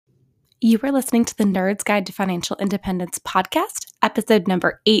You are listening to the Nerd's Guide to Financial Independence podcast, episode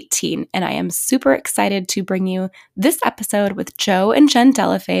number 18, and I am super excited to bring you this episode with Joe and Jenn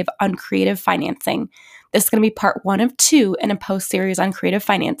DelleFave on creative financing. This is going to be part 1 of 2 in a post series on creative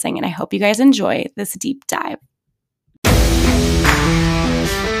financing, and I hope you guys enjoy this deep dive.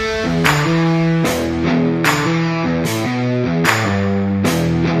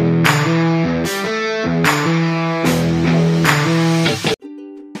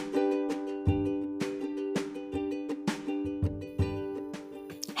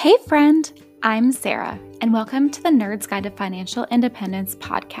 Hey friend, I'm Sarah, and welcome to the Nerd's Guide to Financial Independence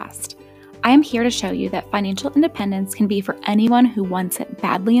podcast. I am here to show you that financial independence can be for anyone who wants it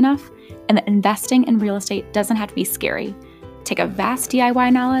badly enough, and that investing in real estate doesn't have to be scary, take a vast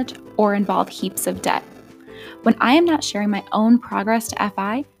DIY knowledge, or involve heaps of debt. When I am not sharing my own progress to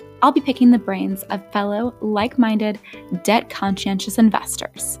FI, I'll be picking the brains of fellow, like-minded, debt-conscientious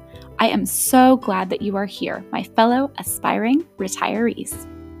investors. I am so glad that you are here, my fellow aspiring retirees.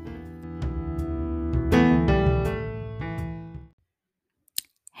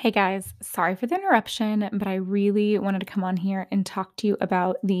 Hey guys, sorry for the interruption, but I really wanted to come on here and talk to you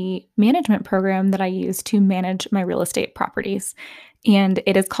about the management program that I use to manage my real estate properties. And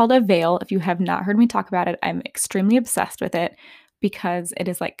it is called Avail. If you have not heard me talk about it, I'm extremely obsessed with it because it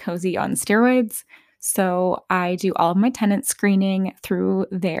is like cozy on steroids. So I do all of my tenant screening through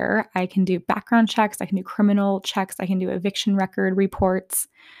there. I can do background checks, I can do criminal checks, I can do eviction record reports.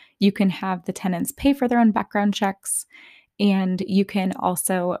 You can have the tenants pay for their own background checks. And you can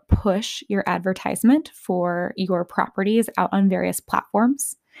also push your advertisement for your properties out on various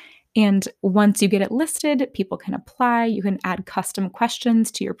platforms. And once you get it listed, people can apply. You can add custom questions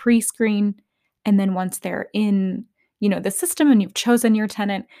to your pre-screen. And then once they're in, the system and you've chosen your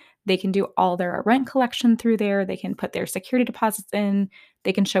tenant, they can do all their rent collection through there. They can put their security deposits in.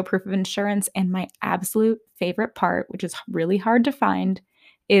 They can show proof of insurance. And my absolute favorite part, which is really hard to find,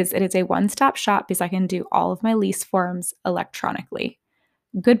 is it is a one-stop shop because I can do all of my lease forms electronically.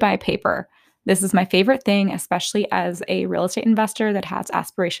 Goodbye paper. This is my favorite thing, especially as a real estate investor that has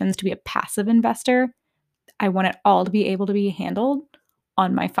aspirations to be a passive investor. I want it all to be able to be handled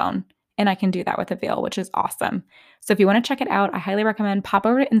on my phone, and I can do that with Avail, which is awesome. So if you want to check it out, I highly recommend pop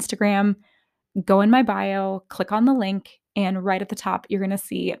over to Instagram, go in my bio, click on the link, and right at the top, you're going to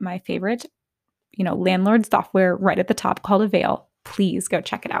see my favorite, landlord software right at the top called Avail. Please go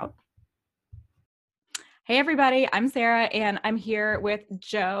check it out. Hey everybody, I'm Sarah and I'm here with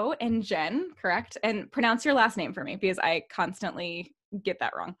Joe and Jenn, correct? And pronounce your last name for me because I constantly get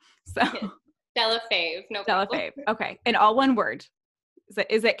that wrong. So DelleFave, no problem. DelleFave. Okay. And all one word.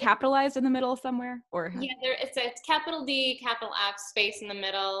 Is it capitalized in the middle somewhere? Or yeah, it's capital D, capital F, space in the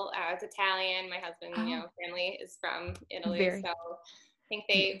middle. It's Italian. My husband, family is from Italy, so I think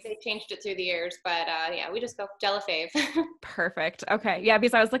they changed it through the years, but we just go DelleFave. Perfect. Okay. Yeah,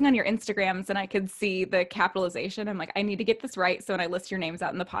 because I was looking on your Instagrams and I could see the capitalization. I'm like, I need to get this right. So when I list your names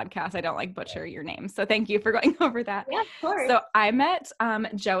out in the podcast, I don't butcher your names. So thank you for going over that. Yeah, of course. So I met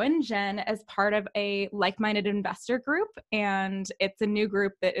Joe and Jenn as part of a like-minded investor group, and it's a new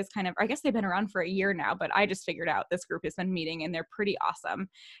group that is I guess they've been around for a year now, but I just figured out this group has been meeting and they're pretty awesome.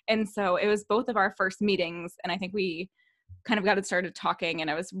 And so it was both of our first meetings, and I think we kind of got it started talking, and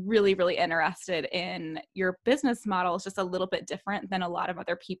I was really, really interested in your business model. It's just a little bit different than a lot of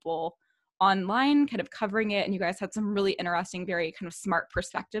other people online kind of covering it. And you guys had some really interesting, very kind of smart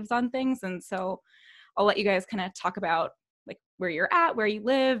perspectives on things. And so I'll let you guys kind of talk about where you're at, where you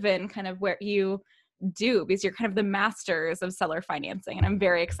live, and kind of what you do, because you're kind of the masters of seller financing. And I'm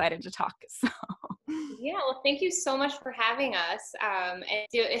very excited to talk. So yeah, well, thank you so much for having us. And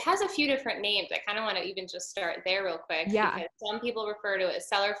it has a few different names. I kind of want to even just start there real quick. Yeah. Because some people refer to it as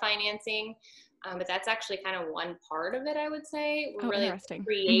seller financing, but that's actually kind of one part of it, I would say. Really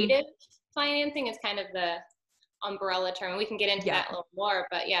creative financing is kind of the umbrella term. We can get into that a little more,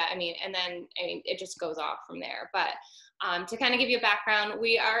 but it just goes off from there. But to kind of give you a background,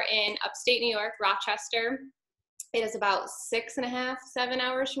 we are in upstate New York, Rochester. It is about 6.5, 7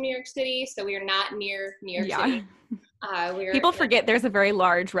 hours from New York City, so we are not near New York City. People forget there's a very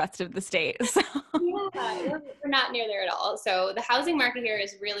large rest of the state. So. Yeah, we're not near there at all. So the housing market here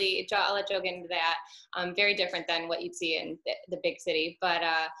is really, I'll let Joe get into that, very different than what you'd see in the big city. But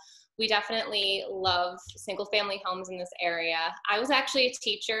we definitely love single-family homes in this area. I was actually a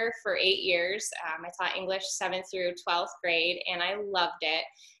teacher for 8 years. I taught English 7th through 12th grade, and I loved it.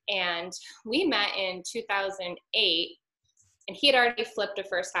 And we met in 2008, and he had already flipped a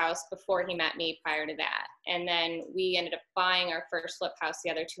first house before he met me prior to that. And then we ended up buying our first flip house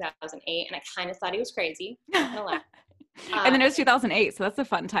together in 2008, and I kind of thought he was crazy, not gonna lie. And Uh, then it was 2008, so that's a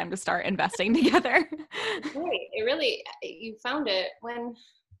fun time to start investing together. right. It really, you found it when,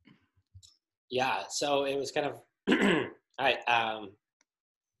 Yeah, so it was kind of I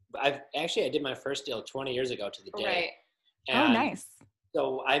I did my first deal 20 years ago to the day, right. Oh, and nice.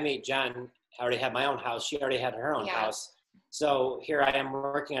 so I met Jen. I already had my own house. She already had her own Yeah. house. So here I am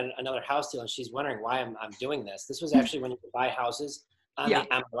working on another house deal, and she's wondering why I'm doing this. This was actually when you could buy houses on Yeah.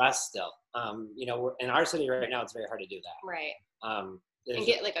 the MLS still. We're in our city right now. It's very hard to do that. Right. And There's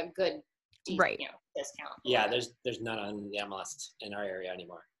get like a good, Right. discount. Yeah, there's none on the MLS in our area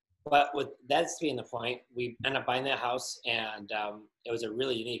anymore. But with that being the point, we ended up buying that house, and it was a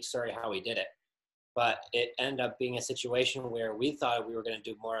really unique story how we did it. But it ended up being a situation where we thought we were going to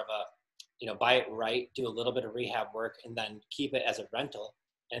do more of a, buy it right, do a little bit of rehab work, and then keep it as a rental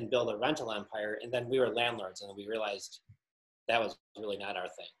and build a rental empire. And then we were landlords, and we realized that was really not our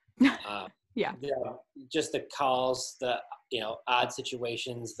thing. Yeah. Just the calls, the odd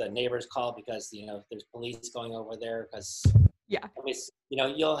situations, the neighbors call because there's police going over there because Yeah.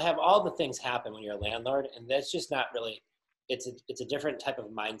 you'll have all the things happen when you're a landlord, and that's just not really. It's a different type of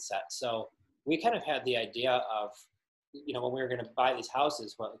mindset. So we kind of had the idea of when we were going to buy these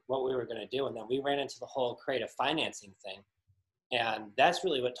houses, what we were going to do, and then we ran into the whole creative financing thing, and that's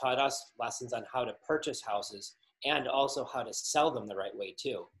really what taught us lessons on how to purchase houses and also how to sell them the right way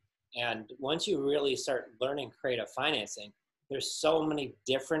too. And once you really start learning creative financing, there's so many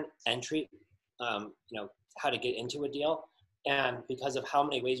different entry, how to get into a deal. And because of how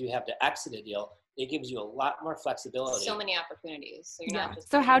many ways you have to exit a deal, it gives you a lot more flexibility. So many opportunities. So you're not just.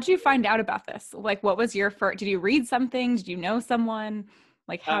 So how'd you find out about this? Like, what was your first, did you read something? Did you know someone?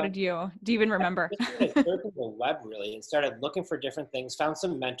 Like, how do you even remember? Just started surfing the web really and started looking for different things, found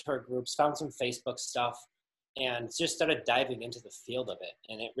some mentor groups, found some Facebook stuff, and just started diving into the field of it.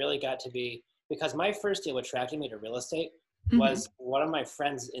 And it really got to be, because my first deal attracted me to real estate was one of my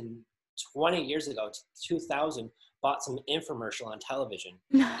friends in 20 years ago, 2000, bought some infomercial on television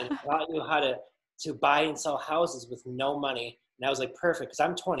and it taught you how to buy and sell houses with no money. And I was like, perfect, because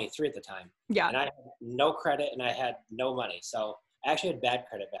I'm 23 at the time. Yeah. And I had no credit and I had no money. So I actually had bad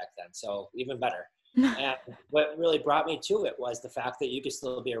credit back then, so even better. And what really brought me to it was the fact that you could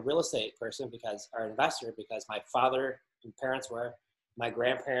still be a real estate person or investor, because my father and parents were, my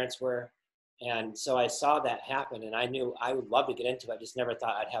grandparents were. And so I saw that happen and I knew I would love to get into it. I just never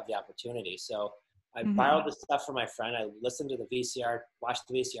thought I'd have the opportunity. So I borrowed the stuff from my friend. I listened to the VCR, watched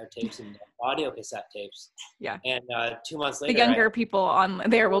the VCR tapes and the audio cassette tapes. Yeah. And 2 months later, the younger people on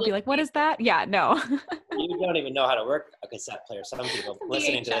there will be like, what is that? Yeah, no. You don't even know how to work a cassette player. Some people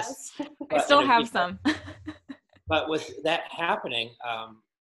listening to this. I still have some. But with that happening,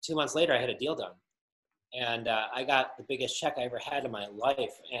 2 months later, I had a deal done. And I got the biggest check I ever had in my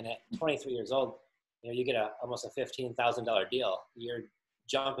life. And at 23 years old, you get almost a $15,000 deal. You're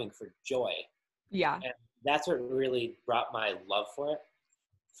jumping for joy. Yeah. And that's what really brought my love for it,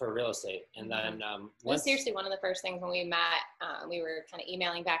 for real estate. And then it was seriously one of the first things when we met. We were kind of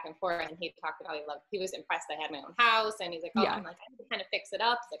emailing back and forth, and he talked about he was impressed I had my own house, and he's like, oh, I'm like, I need to kind of fix it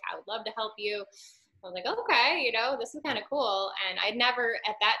up. He's like, I would love to help you. I was like, okay, this is kind of cool. And I never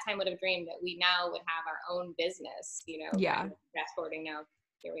at that time would have dreamed that we now would have our own business, Yeah. Fast forwarding now,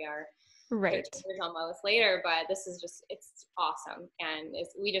 here we are. Right. 13 years almost later, but this is it's awesome. And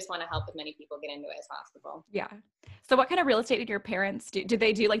we just want to help as many people get into it as possible. Yeah. So what kind of real estate did your parents do? Did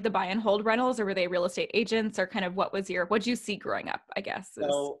they do like the buy and hold rentals, or were they real estate agents, or kind of what'd you see growing up, I guess?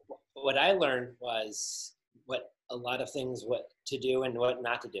 So what I learned was what a lot of things, what to do and what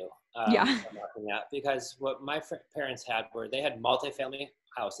not to do. Because what my parents had were, they had multifamily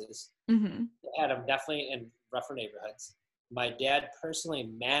houses. They had them definitely in rougher neighborhoods. My dad personally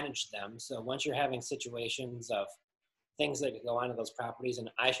managed them. So once you're having situations of things that could go onto those properties, and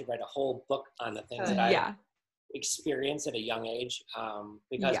I should write a whole book on the things that I experienced at a young age.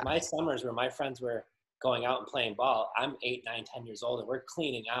 Because my summers where my friends were going out and playing ball, I'm 8, 9, 10 years old, and we're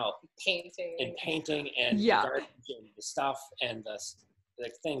cleaning out, painting and the garbage and the stuff, and the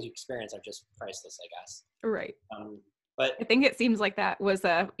things you experience are just priceless, I guess. Right. But I think it seems like that was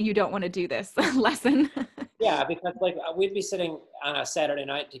you don't want to do this lesson. Yeah, because we'd be sitting on a Saturday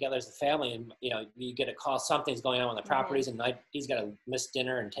night together as a family, and you get a call, something's going on with the properties, and he's got to miss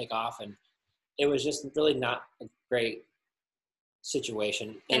dinner and take off, and it was just really not a great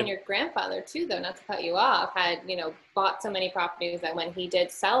situation. And your grandfather too, though, not to cut you off, had bought so many properties that when he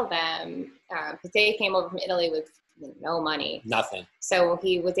did sell them, because they came over from Italy with no money. Nothing. So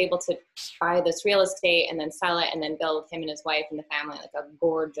he was able to buy this real estate and then sell it and then build him and his wife and the family like a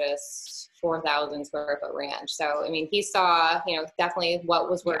gorgeous 4,000 square foot ranch. So, I mean, he saw, definitely what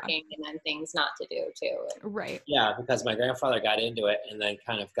was working and then things not to do too. Right. Yeah, because my grandfather got into it and then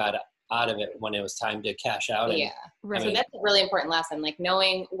kind of got out of it when it was time to cash out. And, right. So that's a really important lesson, like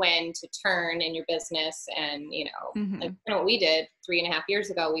knowing when to turn in your business. And, like what we did 3.5 years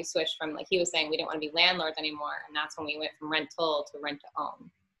ago, we switched from, like he was saying, we didn't want to be landlords anymore. And that's when we went from rental to rent to own.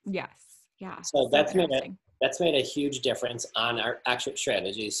 Yes. Yeah. So that's made a huge difference on our exit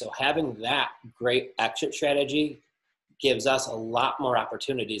strategy. So having that great exit strategy gives us a lot more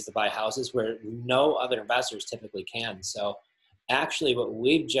opportunities to buy houses where no other investors typically can. So actually what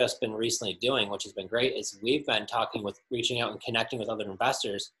we've just been recently doing, which has been great, is we've been reaching out and connecting with other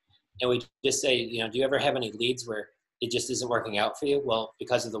investors. And we just say, do you ever have any leads where it just isn't working out for you? Well,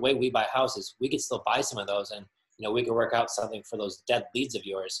 because of the way we buy houses, we could still buy some of those and, we could work out something for those dead leads of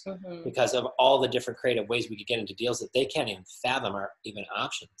yours because of all the different creative ways we could get into deals that they can't even fathom are even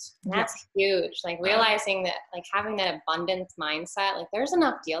options. That's huge. Like realizing that, like having that abundance mindset, like there's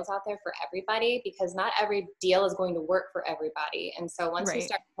enough deals out there for everybody because not every deal is going to work for everybody. And so once you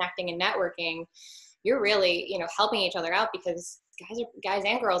start connecting and networking, you're really, helping each other out because guys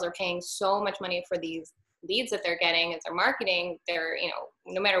and girls are paying so much money for these leads that they're getting as they're marketing. They're,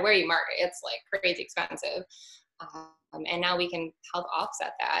 no matter where you market, it's like crazy expensive. And now we can help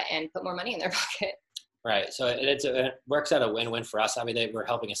offset that and put more money in their pocket. Right. So it works out a win-win for us. I mean, we're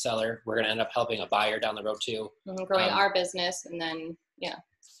helping a seller. We're going to end up helping a buyer down the road too. Growing our business and then,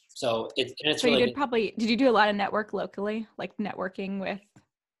 So it's so really did you do a lot of network locally, like networking with?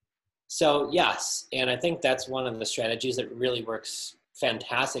 So yes. And I think that's one of the strategies that really works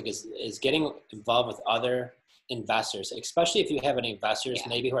fantastic is getting involved with other investors, especially if you have any investors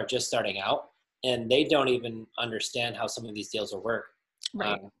maybe who are just starting out. And they don't even understand how some of these deals will work.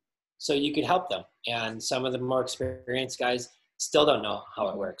 Right. So you could help them. And some of the more experienced guys still don't know how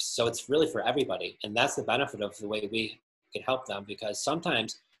it works. So it's really for everybody. And that's the benefit of the way we can help them, because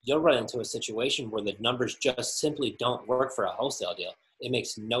sometimes you'll run into a situation where the numbers just simply don't work for a wholesale deal. It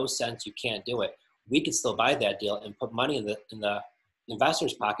makes no sense. You can't do it. We could still buy that deal and put money in the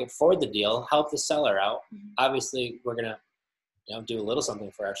investor's pocket for the deal, help the seller out. Obviously, we're going to do a little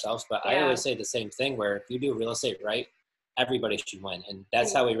something for ourselves. But I always say the same thing, where if you do real estate right, everybody should win. And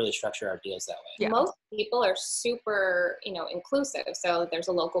that's how we really structure our deals that way. Yeah. Most people are super, inclusive. So there's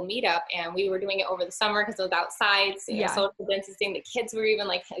a local meetup and we were doing it over the summer because it was outside, social distancing. The kids were even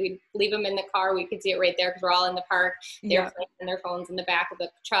like, we'd leave them in the car. We could see it right there because we're all in the park. They're playing their phones in the back of the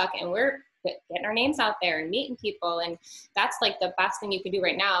truck and we're getting our names out there and meeting people. And that's like the best thing you can do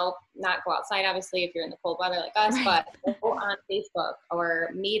right now. Not go outside, obviously, if you're in the cold weather like us, but go on Facebook or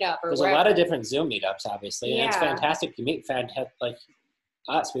Meetup or there's wherever. A lot of different Zoom meetups, obviously. And it's fantastic to meet like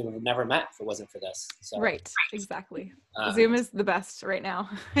us. We would have never met if it wasn't for this. So, right. Exactly. Zoom is the best right now.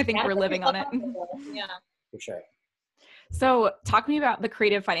 I think we're living on it. Yeah. For sure. So talk to me about the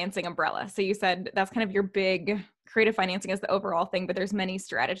creative financing umbrella. So you said that's kind of your big creative financing is the overall thing, but there's many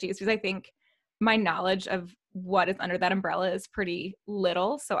strategies, because I think my knowledge of what is under that umbrella is pretty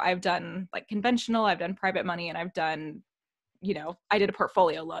little. So I've done like conventional, I've done private money, and I've done, I did a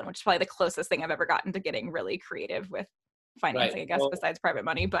portfolio loan, which is probably the closest thing I've ever gotten to getting really creative with financing, I guess, besides private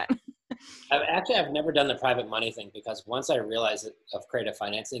money. But I've never done the private money thing, because once I realized of creative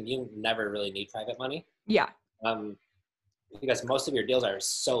financing, you never really need private money. Yeah. Because most of your deals are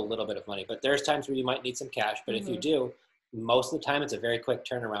so little bit of money, but there's times where you might need some cash. But if you do, most of the time it's a very quick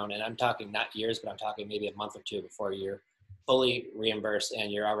turnaround. And I'm talking not years, but I'm talking maybe a month or two before you're fully reimbursed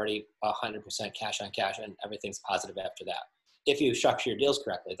and you're already 100% cash on cash and everything's positive after that. If you structure your deals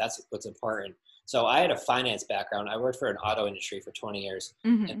correctly, that's what's important. So I had a finance background. I worked for an auto industry for 20 years.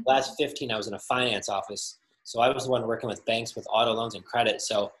 In the last 15, I was in a finance office. So I was the one working with banks with auto loans and credit.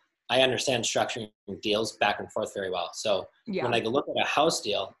 So I understand structuring deals back and forth very well. So when I look at a house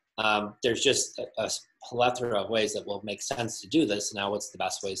deal, there's just a plethora of ways that will make sense to do this. Now, what's the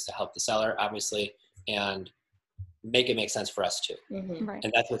best ways to help the seller, obviously, and make it make sense for us too. Right.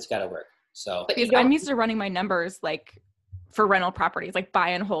 And that's what's got to work. So because I'm used to running my numbers like for rental properties, like buy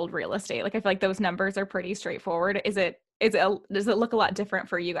and hold real estate. Like I feel like those numbers are pretty straightforward. Does it look a lot different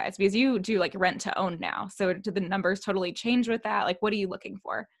for you guys? Because you do like rent to own now. So do the numbers totally change with that? Like, what are you looking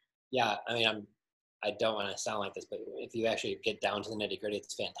for? Yeah, I mean, I don't want to sound like this, but if you actually get down to the nitty gritty,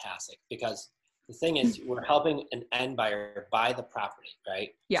 it's fantastic, because the thing is we're helping an end buyer buy the property,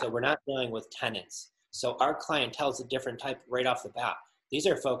 right? Yeah. So we're not dealing with tenants. So our clientele is a different type right off the bat. These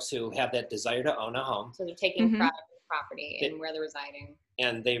are folks who have that desire to own a home. So they're taking pride in the property and where they're residing.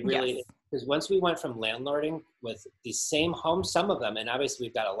 And they really, because once we went from landlording with the same homes, some of them, and obviously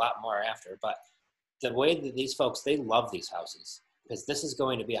we've got a lot more after, but the way that these folks, they love these houses because this is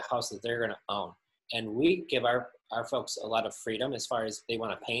going to be a house that they're going to own. And we give our folks a lot of freedom as far as they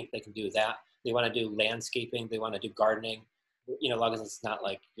want to paint, they can do that. They want to do landscaping, they want to do gardening, you know, as long as it's not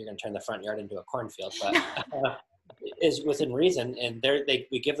like you're going to turn the front yard into a cornfield, but is within reason. And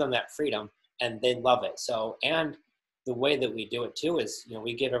we give them that freedom and they love it. So, and the way that we do it too is, you know,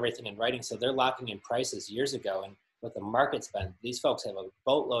 we give everything in writing. So they're locking in prices years ago. And what the market's been, these folks have a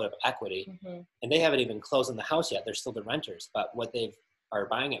boatload of equity and they haven't even closed on the house yet. They're still the renters, but what they are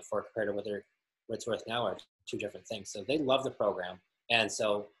buying it for compared to what it's worth now are two different things. So they love the program. And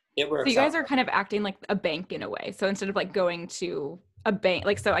so it works. So you guys are kind of acting like a bank in a way. So instead of like going to a bank,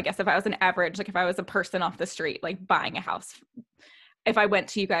 like, so I guess if I was an average, like if I was a person off the street, like buying a house, if I went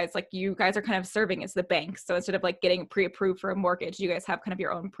to you guys, like you guys are kind of serving as the bank. So instead of like getting pre-approved for a mortgage, you guys have kind of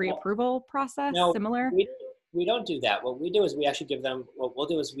your own pre-approval process, no, similar? We don't do that. What we do is we actually give them, what we'll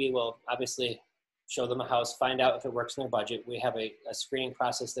do is we will obviously show them a house, find out if it works in their budget. We have a screening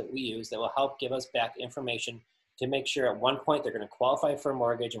process that we use that will help give us back information to make sure at one point they're going to qualify for a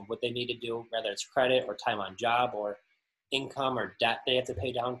mortgage and what they need to do, whether it's credit or time on job or income or debt they have to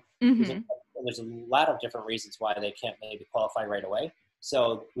pay down. There's a lot of different reasons why they can't maybe qualify right away.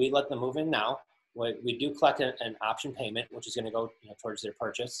 So we let them move in now. We do collect an option payment, which is going to go towards their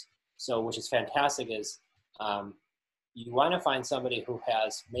purchase. So which is fantastic is you want to find somebody who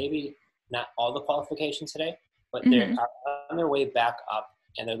has maybe not all the qualifications today, but they are on their way back up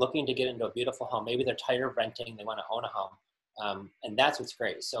and they're looking to get into a beautiful home. Maybe they're tired of renting, they want to own a home. And that's what's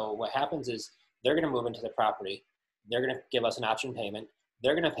great. So what happens is they're going to move into the property. They're going to give us an option payment.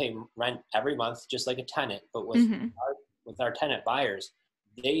 They're going to pay rent every month, just like a tenant, but with our tenant buyers,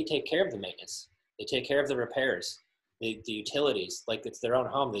 they take care of the maintenance. They take care of the repairs, the utilities, like it's their own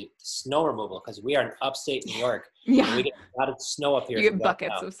home, the snow removal, because we are in upstate New York. Yeah. We get a lot of snow up here. You get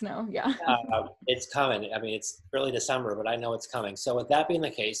buckets of snow. Yeah. It's coming. I mean, it's early December, but I know it's coming. So with that being the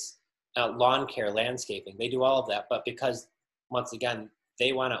case, lawn care, landscaping, they do all of that. But because once again,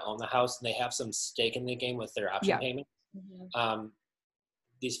 they want to own the house and they have some stake in the game with their option payment.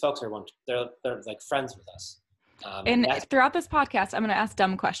 These folks they're like friends with us. And throughout this podcast, I'm going to ask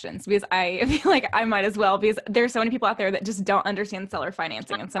dumb questions because I feel like I might as well, because there's so many people out there that just don't understand seller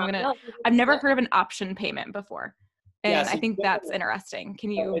financing. And so I've never heard of an option payment before. And I think that's interesting. Can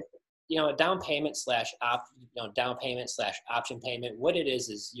you? A down payment slash option payment. What it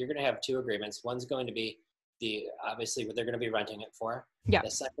is you're going to have two agreements. One's going to be obviously what they're going to be renting it for. Yeah. The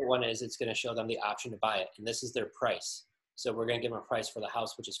second one is it's going to show them the option to buy it. And this is their price. So we're going to give them a price for the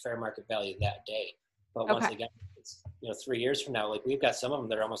house, which is fair market value that day. But once again, it's 3 years from now, like we've got some of them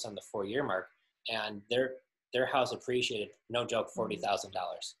that are almost on the 4-year mark, and their house appreciated, no joke, $40,000.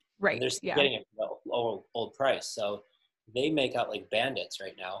 Right. And they're still getting it for the old price. So they make out like bandits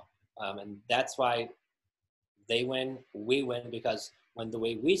right now, and that's why they win, we win, because the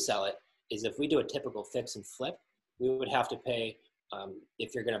way we sell it is if we do a typical fix and flip, we would have to pay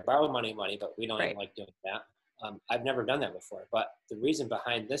if you're going to borrow money, but we don't even like doing that. I've never done that before, but the reason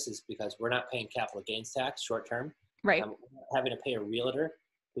behind this is because we're not paying capital gains tax short term. Right. We're not having to pay a realtor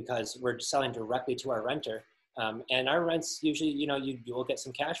because we're selling directly to our renter. And our rents usually, you will get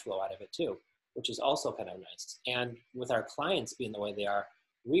some cash flow out of it too, which is also kind of nice. And with our clients being the way they are,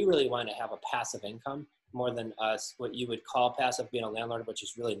 we really want to have a passive income more than us, what you would call passive being a landlord, which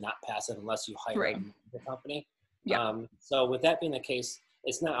is really not passive unless you hire a company. Yeah. So with that being the case,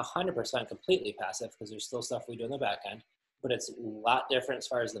 it's not 100% completely passive because there's still stuff we do in the back end, but it's a lot different as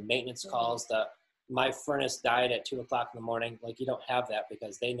far as the maintenance calls. My furnace died at 2:00 in the morning. Like you don't have that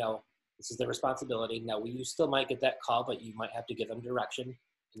because they know this is their responsibility. Now you still might get that call, but you might have to give them direction.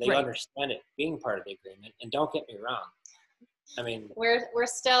 And they understand it being part of the agreement. And don't get me wrong. I mean, we're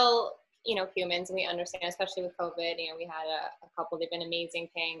still, humans, and we understand, especially with COVID, we had a couple, they've been amazing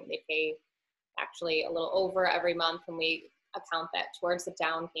paying. They pay actually a little over every month, and we account that towards the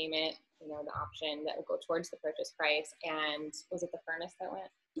down payment, the option that would go towards the purchase price. And was it the furnace that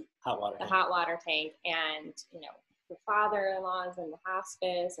went? Hot water. The hot water tank. And, the father-in-law's in the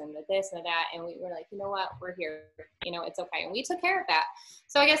hospice and the this and the that. And we were like, you know what, we're here, it's okay. And we took care of that.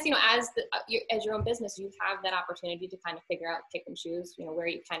 So I guess, as your own business, you have that opportunity to kind of figure out, pick and choose, where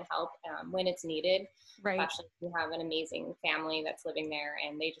you can help when it's needed. Right. Especially if you have an amazing family that's living there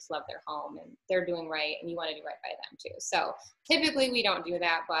and they just love their home and they're doing right and you want to do right by them too. So typically we don't do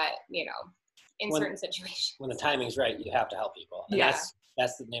that, but in certain situations. When the timing's right, you have to help people. And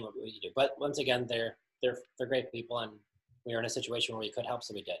that's the name of what you do. But once again, they're great people, and we were in a situation where we could help,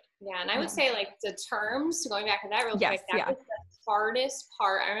 so we did. Yeah, and I would say like the terms, going back to that real quick, that was the hardest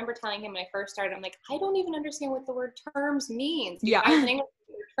part. I remember telling him when I first started, I'm like, I don't even understand what the word terms means. Because I was in English,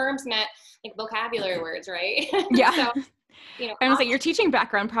 terms meant like vocabulary words, right? Yeah. So, you know, I was like, your teaching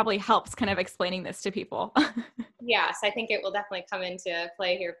background probably helps kind of explaining this to people. Yes, I think it will definitely come into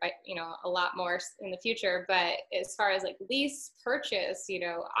play here, but a lot more in the future. But as far as like lease, purchase,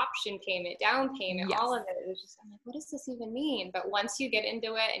 option payment, down payment, all of it was just, I'm like, what does this even mean? But once you get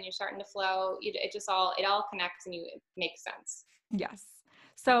into it and you're starting to flow, it all connects and it makes sense. Yes.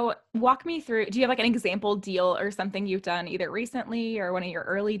 So walk me through, do you have like an example deal or something you've done either recently or one of your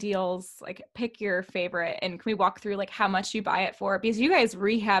early deals? Like pick your favorite, and can we walk through like how much you buy it for? Because you guys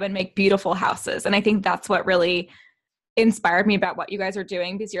rehab and make beautiful houses. And I think that's what really inspired me about what you guys are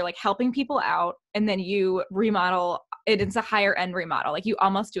doing, because you're like helping people out and then you remodel it. It's a higher end remodel. Like you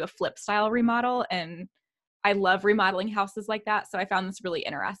almost do a flip style remodel. And I love remodeling houses like that. So I found this really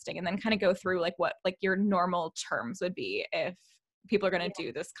interesting, and then kind of go through like what like your normal terms would be if people are going to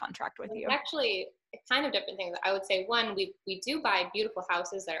do this contract with you. Actually, kind of different things. I would say one, we do buy beautiful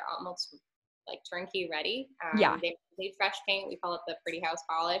houses that are almost like turnkey ready. They need fresh paint. We call it the pretty house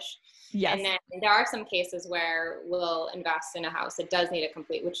polish. Yes. And then there are some cases where we'll invest in a house that does need a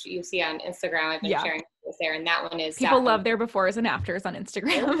complete, which you see on Instagram. I've been sharing this there, and that one is people love their befores and afters on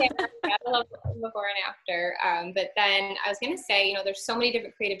Instagram. I love before and after. But then I was going to say, there's so many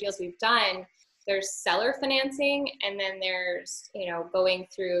different creative deals we've done. There's seller financing, and then there's, going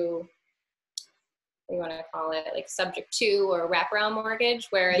through, what do you want to call it, like subject to or wraparound mortgage,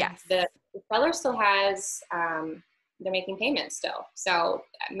 where the seller still has, they're making payments still. So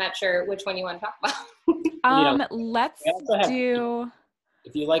I'm not sure which one you want to talk about. Let's do.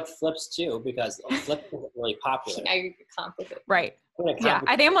 If you like flips too, because flips is really popular. Now you're complicated. Right. Yeah,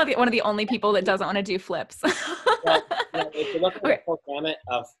 I think I'm one of the only people that doesn't want to do flips. Well, if you look at the full gamut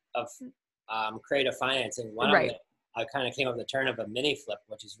of creative financing, one of them, I kind of came up with the term of a mini flip,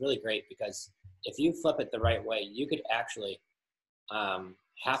 which is really great because if you flip it the right way, you could actually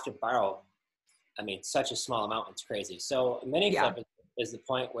have to borrow, such a small amount, it's crazy. So a mini flip is the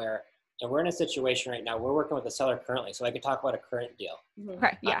point where, and we're in a situation right now, we're working with a seller currently, so I could talk about a current deal.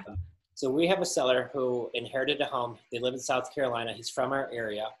 Okay, yeah. So we have a seller who inherited a home. They live in South Carolina. He's from our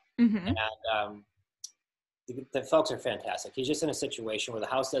area. And the folks are fantastic. He's just in a situation where the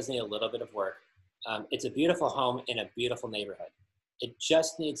house does need a little bit of work. It's a beautiful home in a beautiful neighborhood. It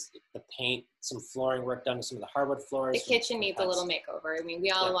just needs the paint, some flooring work done to some of the hardwood floors. The kitchen needs a little makeover.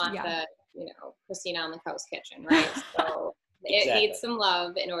 We all want the, Christina on the coast kitchen, right? So it needs some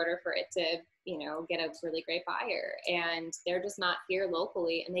love in order for it to, get a really great buyer. And they're just not here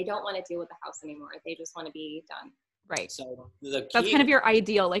locally, and they don't want to deal with the house anymore. They just want to be done. Right. So that's kind of your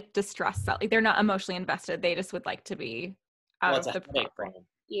ideal, like distress sell. Like they're not emotionally invested. They just would like to be out of the property.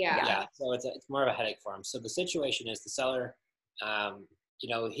 Yeah. So it's more of a headache for them. So the situation is the seller,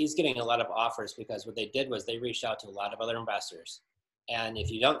 he's getting a lot of offers because what they did was they reached out to a lot of other investors. And if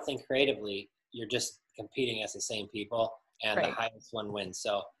you don't think creatively, you're just competing as the same people, and the highest one wins.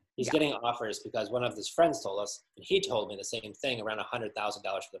 So he's getting offers because one of his friends told us, and he told me the same thing, around $100,000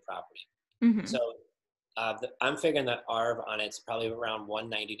 for the property. So I'm figuring that ARV on it's probably around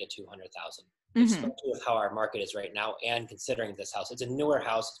 190 to 200,000. Especially with how our market is right now, and considering this house, it's a newer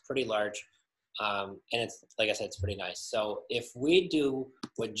house, it's pretty large, and it's, like I said, it's pretty nice. So if we do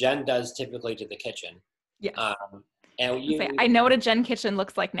what Jen does typically to the kitchen, and I know what a Jen kitchen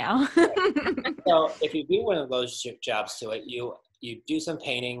looks like now. So if you do one of those jobs to it, you do some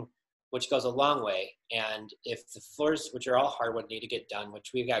painting, which goes a long way. And if the floors, which are all hardwood, need to get done,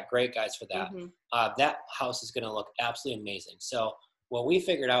 which we've got great guys for that, that house is going to look absolutely amazing. So when we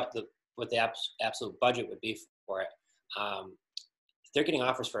figured out what the absolute budget would be for it, they're getting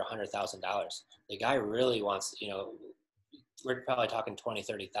offers for $100,000. The guy really wants, we're probably talking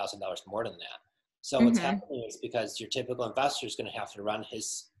 $20,000, $30,000 more than that. So what's happening is because your typical investor is going to have to run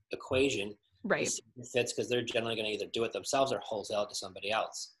his equation, to see if it fits, because they're generally going to either do it themselves or wholesale it to somebody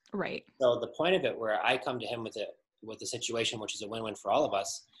else. Right. So the point of it, where I come to him with the situation, which is a win-win for all of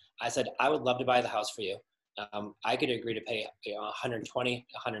us, I said, I would love to buy the house for you. I could agree to pay $120,000,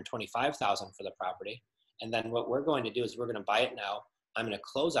 $125,000 for the property. And then what we're going to do is we're going to buy it now. I'm going to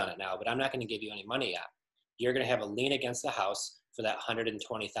close on it now, but I'm not going to give you any money yet. You're going to have a lien against the house for that $120,000.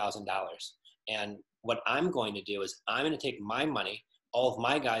 And what I'm going to do is I'm going to take my money, all of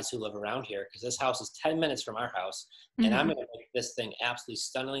my guys who live around here, because this house is 10 minutes from our house, and I'm going to make this thing absolutely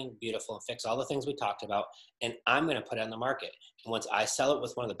stunningly beautiful and fix all the things we talked about, and I'm going to put it on the market. And once I sell it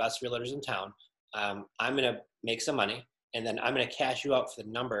with one of the best realtors in town, I'm going to make some money, and then I'm going to cash you out for the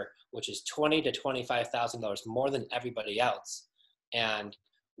number, which is $20,000 to $25,000 more than everybody else. And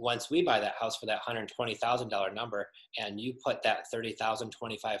once we buy that house for that $120,000 number, and you put that $30,000,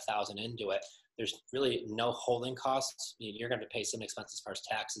 $25,000 into it, there's really no holding costs. You're going to pay some expenses as far as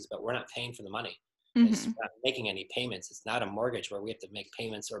taxes, but we're not paying for the money. It's not making any payments. It's not a mortgage where we have to make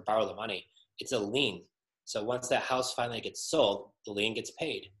payments or borrow the money. It's a lien. So once that house finally gets sold, the lien gets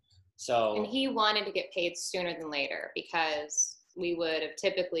paid. So, and he wanted to get paid sooner than later because we would have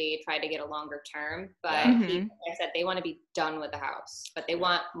typically tried to get a longer term, but like I said, they want to be done with the house, but they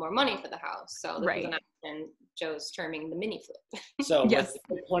want more money for the house. So this is an option Joe's terming the mini flip. So with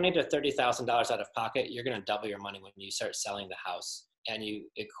 $20,000 to $30,000 out of pocket, you're going to double your money when you start selling the house, and you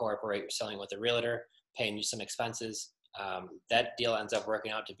incorporate selling with a realtor, paying you some expenses. That deal ends up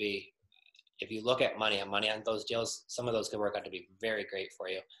working out to be, if you look at money on those deals, some of those could work out to be very great for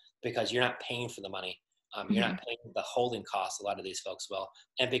you because you're not paying for the money. You're not paying the holding costs. A lot of these folks will.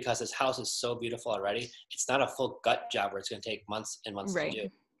 And because this house is so beautiful already, it's not a full gut job where it's going to take months and months to do.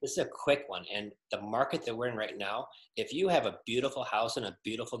 This is a quick one. And the market that we're in right now, if you have a beautiful house in a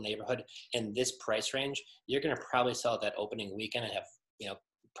beautiful neighborhood in this price range, you're going to probably sell that opening weekend and have,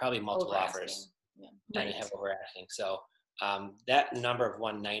 probably multiple offers and have over asking. So that number of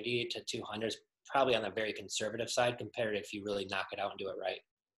 190 to 200 is probably on the very conservative side compared to if you really knock it out and do it right.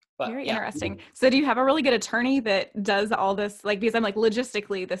 But, very interesting. So do you have a really good attorney that does all this? Like, because I'm like,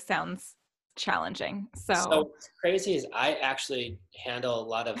 logistically, this sounds challenging. So what's crazy is I actually handle a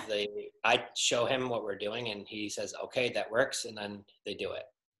lot of I show him what we're doing and he says, okay, that works. And then they do it.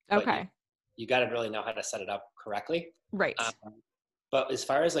 Okay. You got to really know how to set it up correctly. Right. But as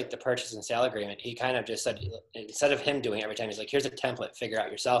far as like the purchase and sale agreement, he kind of just said, instead of him doing it every time, he's like, here's a template, figure out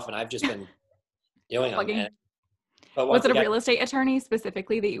yourself. And I've just been doing them. But was it a real estate attorney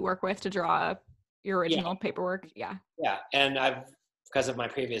specifically that you work with to draw up your original paperwork? Yeah. Yeah. And because of my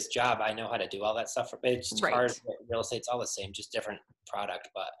previous job, I know how to do all that stuff. It's hard. Real estate's all the same, just different product.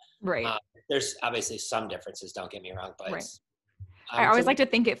 But there's obviously some differences, don't get me wrong. But I always like to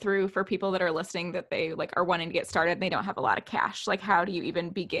think it through for people that are listening that they like are wanting to get started and they don't have a lot of cash. Like, how do you even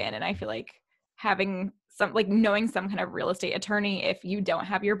begin? And I feel like having knowing some kind of real estate attorney, if you don't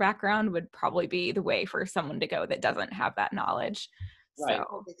have your background, would probably be the way for someone to go that doesn't have that knowledge.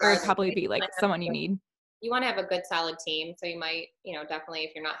 So, or it'd probably be like someone you need. You want to have a good solid team. So you might, definitely,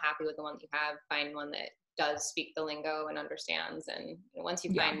 if you're not happy with the one that you have, find one that does speak the lingo and understands. And once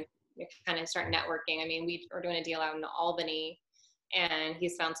you find, you kind of start networking. I mean, we were doing a deal out in Albany and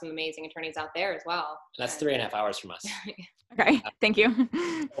he's found some amazing attorneys out there as well. That's 3.5 hours from us. Okay. Thank you.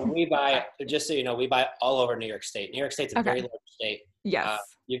 We buy, just so you know, we buy all over New York State. New York State's a very large state. Yes.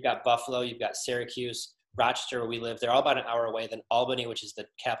 You've got Buffalo, you've got Syracuse, Rochester, where we live. They're all about an hour away. Then Albany, which is the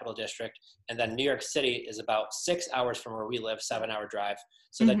capital district. And then New York City is about 6 hours from where we live, 7-hour drive.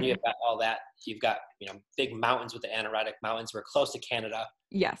 So then you've got all that. You've got, big mountains with the Adirondack Mountains. We're close to Canada.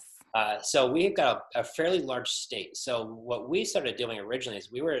 Yes. So we've got a fairly large state. So what we started doing originally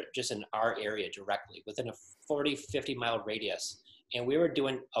is we were just in our area directly within a 40, 50 mile radius. And we were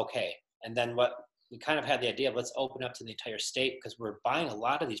doing okay. And then we kind of had the idea of let's open up to the entire state because we're buying a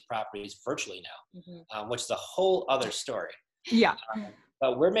lot of these properties virtually now, which is a whole other story. Yeah.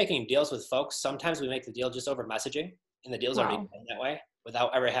 But we're making deals with folks. Sometimes we make the deal just over messaging and the deal's already done that way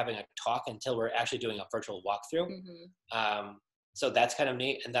without ever having a talk until we're actually doing a virtual walkthrough. So that's kind of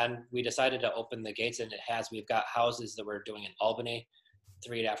neat. And then we decided to open the gates and we've got houses that we're doing in Albany,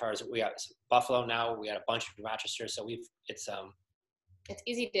 3.5 hours. We got Buffalo now. We got a bunch in Rochester. So it's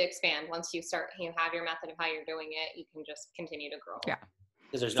easy to expand. Once you have your method of how you're doing it, you can just continue to grow. Yeah.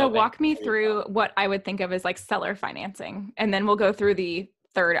 So walk me through what I would think of as like seller financing. And then we'll go through the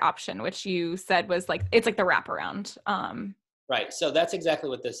third option, which you said was like, it's like the wraparound. Right. So that's exactly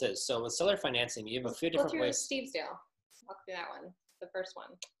what this is. So with seller financing, you have a few different ways. Steve's deal. Walk through that one, the first one.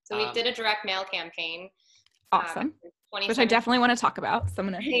 So we did a direct mail campaign. Awesome. Which I definitely want to talk about. So I'm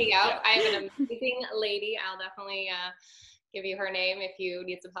gonna. There you go. Yeah. I have an amazing lady. I'll definitely give you her name if you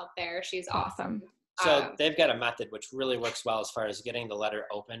need some help there. She's awesome. So they've got a method which really works well as far as getting the letter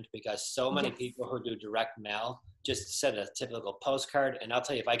opened because so many people who do direct mail just send a typical postcard. And I'll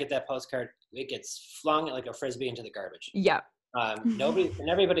tell you, if I get that postcard, it gets flung like a Frisbee into the garbage. Yeah.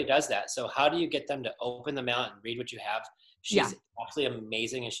 Everybody does that. So how do you get them to open the mail and read what you have? She's absolutely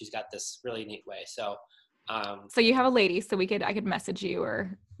amazing. And she's got this really neat way. So, so you have a lady, so I could message you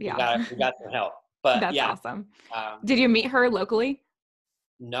or we got some help, but that's awesome. Did you meet her locally?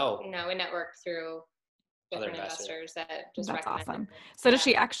 No, we networked through different investors that just that's awesome. So does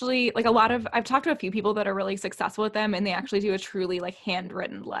she actually, like I've talked to a few people that are really successful with them and they actually do a truly like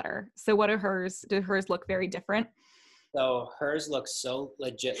handwritten letter. So what are hers? Do hers look very different? So hers looks so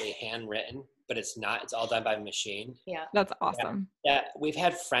legitly handwritten, but it's not. It's all done by machine. Yeah. That's awesome. Yeah. We've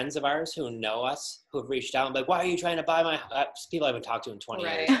had friends of ours who know us who have reached out and like, why are you trying to buy my people I haven't talked to in 20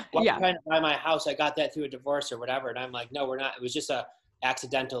 years. Why are you trying to buy my house? I got that through a divorce or whatever. And I'm like, no, we're not. It was just a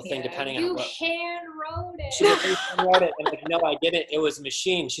accidental thing depending on what. You hand wrote it. She hand wrote it. And like, no, I didn't. It was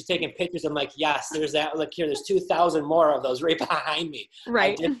machine. She's taking pictures. I'm like, yes, there's that. Look here, there's 2,000 more of those right behind me.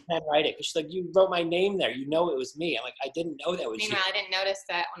 Right. I didn't handwrite it. She's like, you wrote my name there. You know it was me. I'm like, I didn't know that was Meanwhile, you. I didn't notice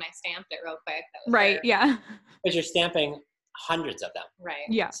that when I stamped it real quick. That was right. her. Yeah. Because you're stamping hundreds of them. Right.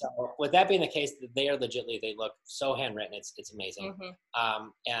 Yeah. So with that being the case, they are legitly, they look so handwritten. It's amazing.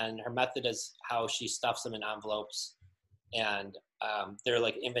 And her method is how she stuffs them in envelopes, and they're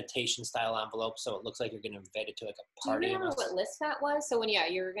like invitation style envelopes. So it looks like you're getting invited to like a party. Do you remember what list that was? So when,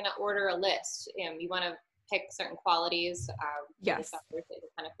 you're going to order a list, you want to pick certain qualities. Yes. That you're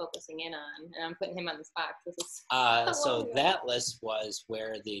kind of focusing in on, and I'm putting him on the spot. This is so that list was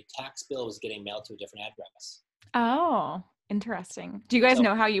where the tax bill was getting mailed to a different address. Oh, interesting. Do you guys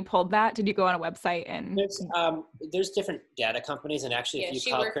know how you pulled that? Did you go on a website and? There's different data companies, and actually, if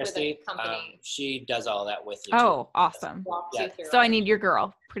you call Christy, she does all that with you. Oh, awesome. Yeah. So I need your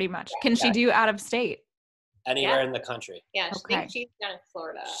girl, pretty much. Can she do out of state? Anywhere in the country. Yeah, I think she's down in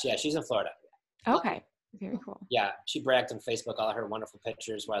Florida. Yeah, she's in Florida. Okay. Very cool. Yeah, she bragged on Facebook all her wonderful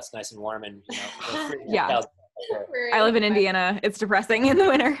pictures while it's nice and warm, and yeah. I live in Indiana. It's depressing in the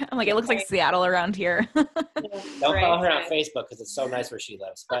winter. I'm like, it looks like Seattle around here. Don't follow her on Facebook because it's so nice where she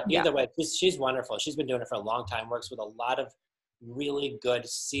lives. But either way, she's wonderful. She's been doing it for a long time. Works with a lot of really good,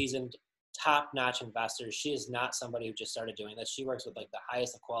 seasoned, top-notch investors. She is not somebody who just started doing this. She works with like the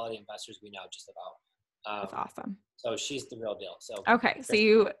highest quality investors we know, just about. That's awesome. So she's the real deal. So okay, so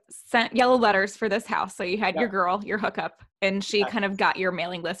you sent yellow letters for this house. So you had your girl, your hookup, and she kind of got your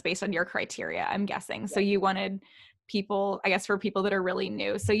mailing list based on your criteria, I'm guessing. So you wanted people, I guess, for people that are really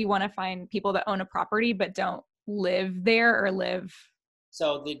new. So you want to find people that own a property but don't live there or live.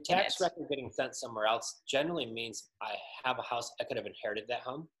 So the tax record getting sent somewhere else generally means I have a house. I could have inherited that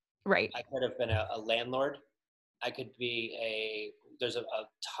home. Right. I could have been a landlord. I could be there's a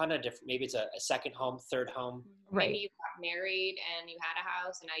ton of different, maybe it's a second home, third home. Right. Maybe you got married and you had a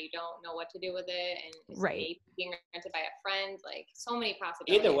house and now you don't know what to do with it, and it's maybe being rented by a friend, like so many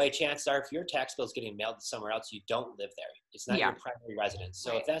possibilities. Either way, chances are if your tax bill is getting mailed to somewhere else, you don't live there. It's not your primary residence.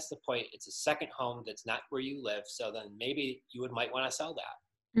 So if that's the point, it's a second home that's not where you live. So then maybe you might want to sell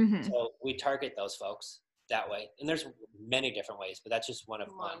that. So we target those folks that way. And there's many different ways, but that's just one of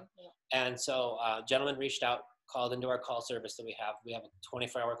one. Yeah. And so a gentleman reached out, called into our call service that we have. We have a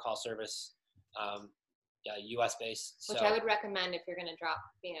 24-hour call service, U.S. based. Which I would recommend if you're going to drop,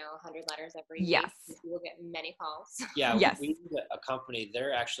 100 letters every week. Yes. You will get many calls. Yeah. We use a company.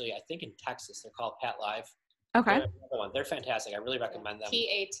 They're actually, I think in Texas, they're called Pat Live. Okay. They're fantastic. I really recommend them.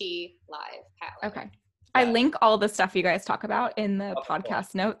 PAT Live, Pat Live. Okay. I link all the stuff you guys talk about in the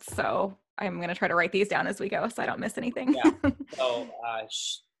podcast notes. So I'm going to try to write these down as we go so I don't miss anything. Yeah. So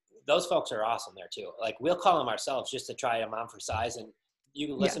those folks are awesome there too. Like we'll call them ourselves just to try them on for size, and you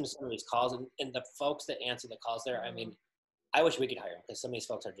can listen to some of these calls, and the folks that answer the calls there, I mean, I wish we could hire them because some of these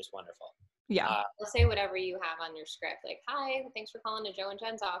folks are just wonderful. Yeah. They'll say whatever you have on your script, like, hi, thanks for calling to Joe and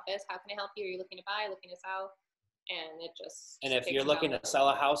Jen's office. How can I help you? Are you looking to buy, looking to sell? And it just. And if you're looking to sell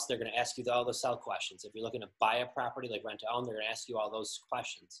a house, they're going to ask you all the sell questions. If you're looking to buy a property, like rent to own, they're going to ask you all those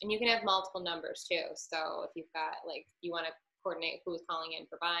questions. And you can have multiple numbers too. So if you've got, like, you want to coordinate who's calling in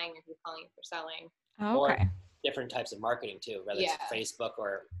for buying and who's calling in for selling. Okay. Or different types of marketing too, whether it's Facebook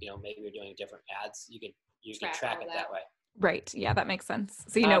or, maybe you're doing different ads. You can track it that way. Right. Yeah, that makes sense.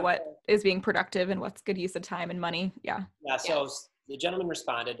 So you know what is being productive and what's good use of time and money. Yeah. Yeah. So the gentleman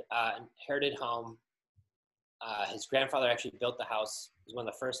responded, inherited home. His grandfather actually built the house. He was one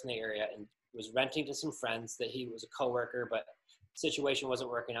of the first in the area and was renting to some friends that he was a coworker, but situation wasn't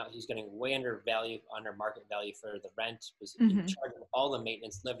working out. He was getting way under market value for the rent, was in charge of all the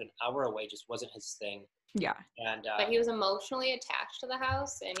maintenance, lived an hour away, just wasn't his thing. Yeah. And but he was emotionally attached to the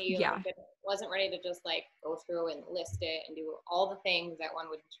house, and he wasn't ready to just like go through and list it and do all the things that one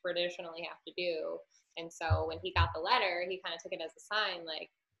would traditionally have to do. And so when he got the letter, he kind of took it as a sign, like,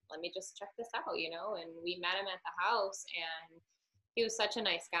 let me just check this out, and we met him at the house, and he was such a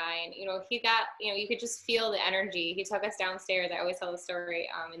nice guy. And, he got, you could just feel the energy. He took us downstairs. I always tell the story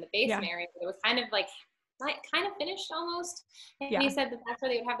in the basement area. It was kind of like kind of finished almost. And he said that that's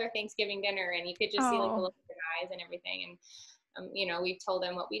where they would have their Thanksgiving dinner, and you could just see like the look of their eyes and everything. And, we've told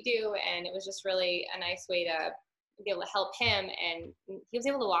them what we do, and it was just really a nice way to be able to help him. And he was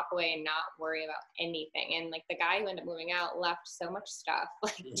able to walk away and not worry about anything. And like the guy who ended up moving out left so much stuff,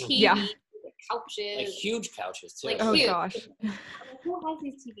 like TV, couches. Like huge couches too. Like Oh huge. gosh. Who has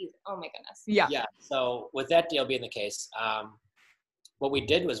these TVs? Oh my goodness. Yeah. Yeah. So with that deal being the case, what we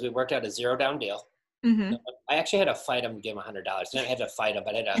did was we worked out a 0 down deal. Mm-hmm. I actually had to fight him to give him $100. I didn't have to fight him,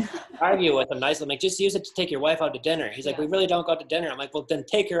 but I had to argue with him nicely. I'm like, just use it to take your wife out to dinner. He's like, we really don't go out to dinner. I'm like, well, then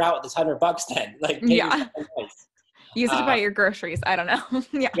take her out with this $100 then. Like, pay Yeah. nice. Use it to buy your groceries. I don't know.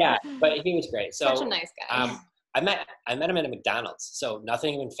 Yeah. Yeah, but he was great. So Such a nice guy. I met him at a McDonald's, so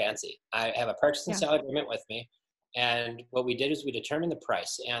nothing even fancy. I have a purchase and sale agreement with me, and what we did is we determined the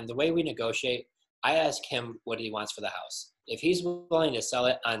price. And the way we negotiate, I ask him what he wants for the house. If he's willing to sell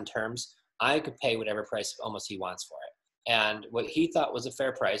it on terms, I could pay whatever price almost he wants for it. And what he thought was a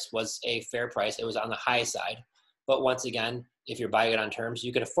fair price was a fair price. It was on the high side, but once again, if you're buying it on terms,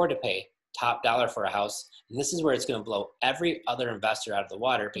 you could afford to pay top dollar for a house. And this is where it's going to blow every other investor out of the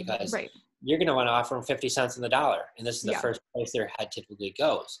water, because you're going to want to offer them 50 cents on the dollar. And this is the first place their head typically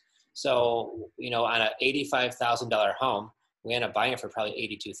goes. So, on an $85,000 home, we end up buying it for probably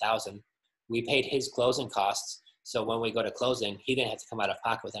 $82,000. We paid his closing costs. So when we go to closing, he didn't have to come out of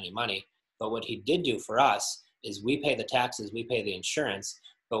pocket with any money. But what he did do for us is we pay the taxes, we pay the insurance,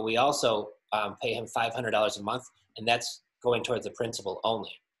 but we also pay him $500 a month, and that's going towards the principal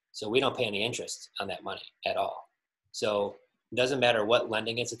only. So we don't pay any interest on that money at all. So it doesn't matter what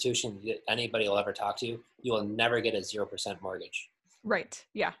lending institution anybody will ever talk to you, you will never get a 0% mortgage. Right.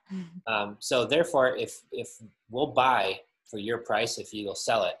 Yeah. So therefore, if we'll buy for your price, if you will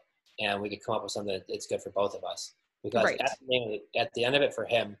sell it, and we could come up with something that's good for both of us. Because at the end of it for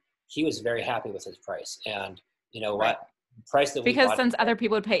him, he was very happy with his price. And you know what? Price that we because bought, since other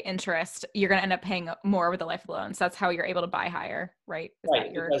people would pay interest, you're going to end up paying more with a life loan. So that's how you're able to buy higher, right?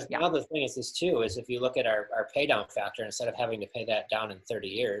 Because now the thing is this too, is if you look at our pay down factor, instead of having to pay that down in 30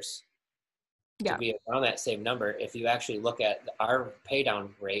 years, to be around that same number, if you actually look at our pay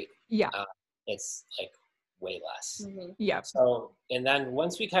down rate, it's like way less. Yeah. So, and then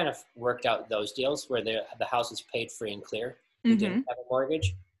once we kind of worked out those deals where the house was paid free and clear, we didn't have a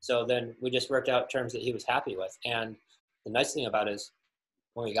mortgage. So then we just worked out terms that he was happy with. And the nice thing about it is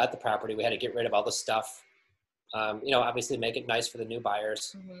when we got the property, we had to get rid of all the stuff, obviously make it nice for the new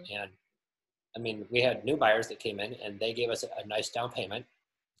buyers. And I mean, we had new buyers that came in and they gave us a nice down payment.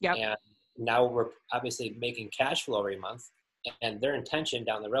 And now we're obviously making cash flow every month, and their intention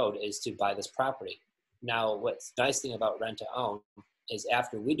down the road is to buy this property. Now, what's nice thing about rent to own is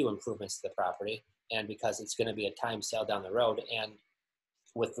after we do improvements to the property, and because it's going to be a time sale down the road, and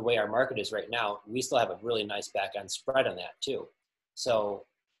with the way our market is right now, we still have a really nice back end spread on that too. So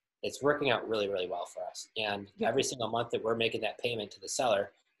it's working out really, really well for us. And every single month that we're making that payment to the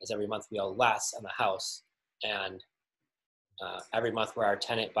seller is every month we owe less on the house. And every month where our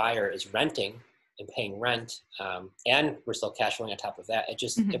tenant buyer is renting and paying rent, and we're still cash flowing on top of that,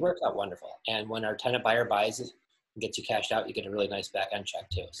 it works out wonderful. And when our tenant buyer buys it and gets you cashed out, you get a really nice back end check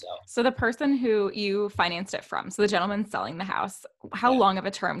too. So the person who you financed it from, so the gentleman selling the house, how long of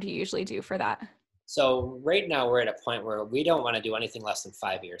a term do you usually do for that? So right now we're at a point where we don't want to do anything less than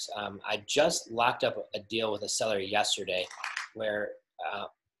 5 years. I just locked up a deal with a seller yesterday where,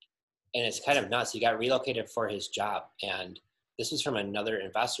 and it's kind of nuts. He got relocated for his job, and this was from another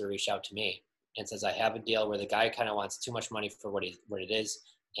investor who reached out to me and says, I have a deal where the guy kind of wants too much money for what it is,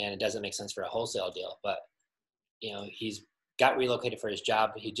 and it doesn't make sense for a wholesale deal. But, he's got relocated for his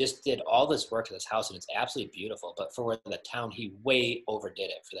job. He just did all this work to this house, and it's absolutely beautiful. But for the town, he way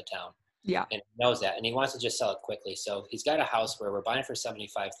overdid it for the town. Yeah. And he knows that, and he wants to just sell it quickly. So he's got a house where we're buying for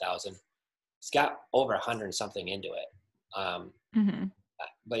 $75,000. He's got over 100 something into it.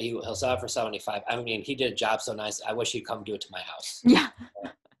 But he'll sell it for 75. I mean, he did a job so nice. I wish he'd come do it to my house. Yeah.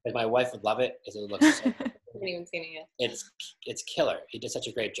 Because my wife would love it. Because it looks so I haven't even seen it yet. It's killer. He did such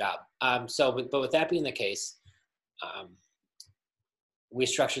a great job. But with that being the case, we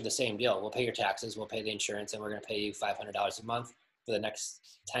structured the same deal. We'll pay your taxes, we'll pay the insurance, and we're going to pay you $500 a month for the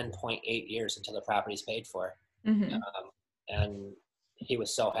next 10.8 years until the property's paid for. And he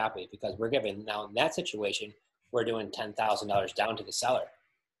was so happy because we're giving, now in that situation, we're doing $10,000 down to the seller.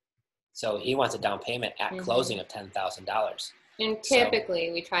 So he wants a down payment at closing of $10,000. And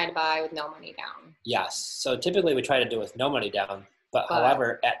typically we try to buy with no money down. Yes. So typically we try to do with no money down, but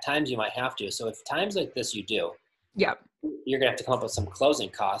however, at times you might have to. So if times like this you do, you're going to have to come up with some closing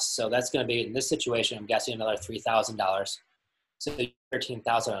costs. So that's going to be, in this situation, I'm guessing another $3,000. So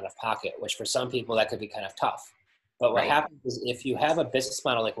 $13,000 out of pocket, which for some people that could be kind of tough. But what happens is if you have a business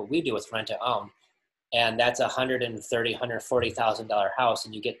model like what we do with rent to own, and that's a $130,000, $140,000 house,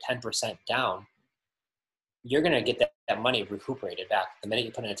 and you get 10% down, you're going to get that money recuperated back the minute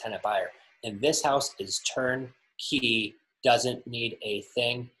you put in a tenant buyer. And this house is turnkey, doesn't need a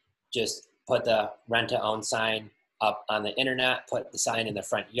thing. Just put the rent to own sign up on the internet, put the sign in the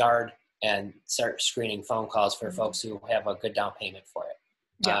front yard, and start screening phone calls for folks who have a good down payment for it.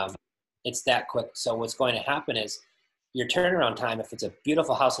 Yeah. It's that quick. So what's going to happen is your turnaround time, if it's a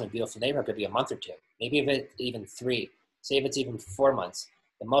beautiful house in a beautiful neighborhood, could be a month or two, maybe if it's even 3, say if it's even 4 months.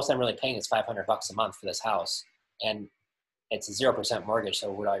 The most I'm really paying is $500 a month for this house, and it's a 0% mortgage.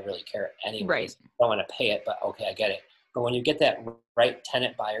 So would I really care anyways? Right. I don't want to pay it, but okay, I get it. But when you get that right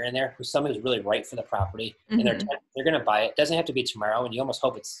tenant buyer in there, who's somebody who's really right for the property, and they're going to buy it, doesn't have to be tomorrow, and you almost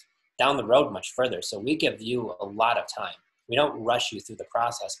hope it's down the road much further. So we give you a lot of time. We don't rush you through the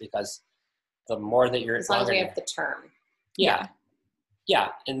process, because the more that you're, as long as we have the term. Yeah.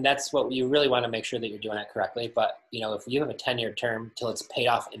 And that's what you really want to make sure that you're doing that correctly. But if you have a 10-year term till it's paid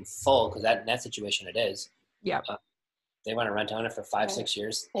off in full, because in that situation it is. Yeah. They want to rent on it for 5-6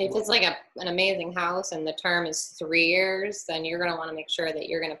 years. If it's like an amazing house and the term is 3 years, then you're going to want to make sure that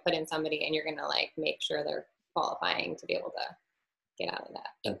you're going to put in somebody, and you're going to make sure they're qualifying to be able to get out of that.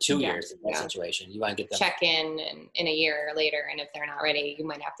 In 2 years in that situation, you want to get them check in a year later, and if they're not ready, you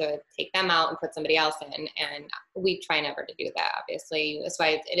might have to take them out and put somebody else in. And we try never to do that, obviously. That's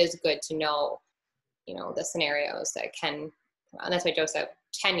why it is good to know, the scenarios that can. And that's why Joe said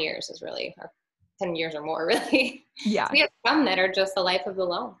 10 years is really, or 10 years or more, really. Yeah. We have some that are just the life of the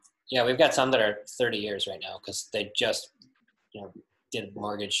loan. Yeah, we've got some that are 30 years right now, because they just, did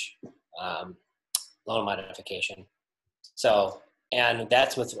mortgage loan modification. So, and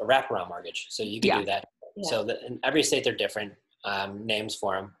that's with a wraparound mortgage. So you can do that. Yeah. So in every state, they're different names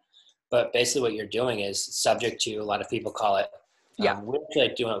for them. But basically what you're doing is subject to, a lot of people call it. We're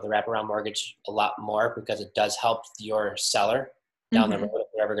actually doing it with the wraparound mortgage a lot more, because it does help your seller down the road if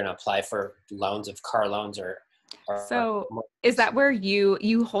they're ever going to apply for loans, of car loans or so is that where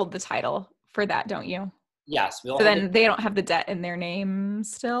you hold the title for that, don't you? Yes. So then they don't have the debt in their name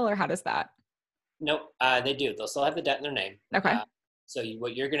still, or how does that? Nope, they do. They'll still have the debt in their name. Okay. So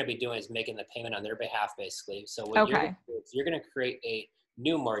what you're going to be doing is making the payment on their behalf, basically. So what you're going to create a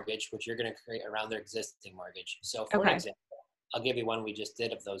new mortgage, which you're going to create around their existing mortgage. So for example, I'll give you one we just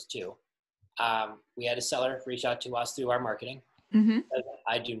did of those two. We had a seller reach out to us through our marketing.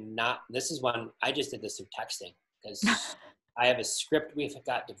 This is one, I just did this through texting, because I have a script we've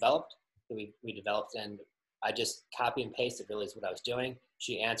got developed, that we developed, and I just copy and pasted, really is what I was doing.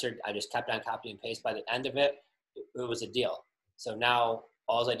 She answered, I just kept on copy and paste. By the end of it, it was a deal. So now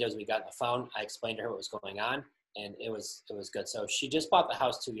all I did was we got on the phone, I explained to her what was going on, and it was good. So she just bought the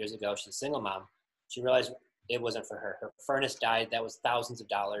house 2 years ago. She's a single mom. She realized it wasn't for her. Her furnace died. That was thousands of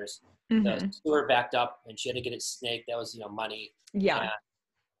dollars. The sewer backed up, and she had to get it snaked. That was, money. Yeah. And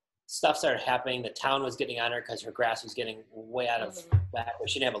stuff started happening. The town was getting on her because her grass was getting way out of whack.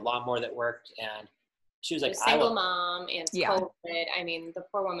 She didn't have a lawnmower that worked, and she was like, single mom and COVID. I mean, the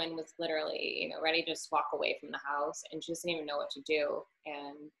poor woman was literally, ready to just walk away from the house, and she just didn't even know what to do.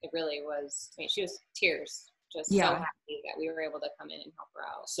 And it really was, she was tears, just so happy that we were able to come in and help her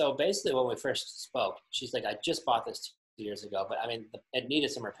out. So basically when we first spoke, she's like, I just bought this 2 years ago, but I mean, it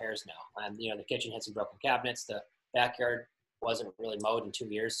needed some repairs now. And, the kitchen had some broken cabinets. The backyard wasn't really mowed in 2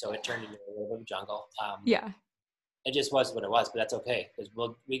 years, so it turned into a little bit of a jungle. It just was what it was, but that's okay, because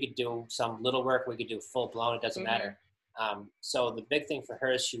we could do some little work, we could do full blown, it doesn't matter. So the big thing for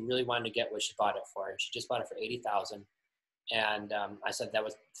her is she really wanted to get what she bought it for. She just bought it for $80,000, and I said that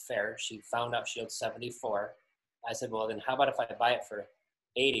was fair. She found out she owed $74,000. I said, well, then how about if I buy it for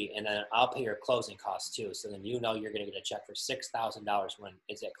 $80,000, and then I'll pay your closing costs too. So then you're going to get a check for $6,000 when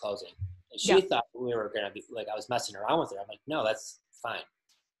it's at closing. And she thought we were going to be like, I was messing around with her. I'm like, no, that's fine.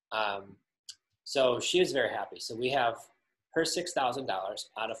 So she was very happy. So we have her $6,000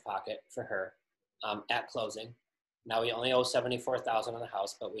 out of pocket for her at closing. Now we only owe $74,000 on the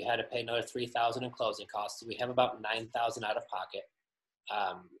house, but we had to pay another $3,000 in closing costs. So we have about $9,000 out of pocket.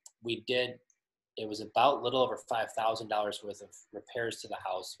 It was about a little over $5,000 worth of repairs to the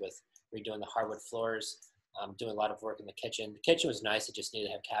house, with redoing the hardwood floors, doing a lot of work in the kitchen. The kitchen was nice. It just needed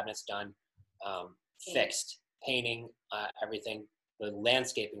to have cabinets done, fixed, painting, everything. The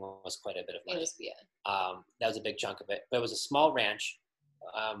landscaping was quite a bit of money. That was a big chunk of it. But it was a small ranch.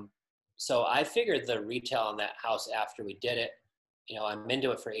 So I figured the retail on that house after we did it, I'm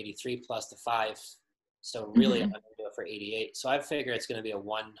into it for 83 plus the 5. So really I'm into it for 88. So I figure it's going to be a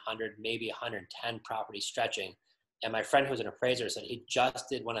 100, maybe 110 property stretching. And my friend who's an appraiser said he just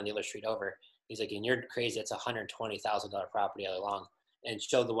did one on the other street over. He's like, and you're crazy. It's a $120,000 property all along. And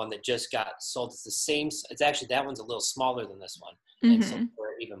showed the one that just got sold. It's the same. It's actually, that one's a little smaller than this one. And so for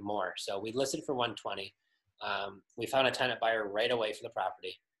even more. So we listed for 120. We found a tenant buyer right away for the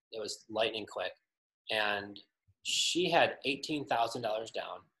property. It was lightning quick. And she had $18,000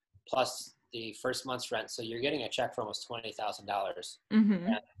 down, plus the first month's rent. So you're getting a check for almost $20,000. Mm-hmm.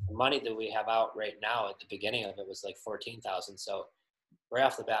 And the money that we have out right now at the beginning of it was like 14,000. So right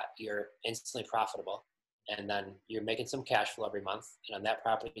off the bat, you're instantly profitable. And then you're making some cash flow every month. And on that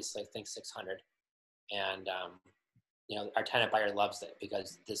property, it's like, I think 600. And, you know, our tenant buyer loves it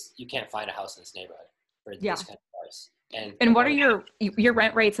because you can't find a house in this neighborhood for this kind of price. And what are your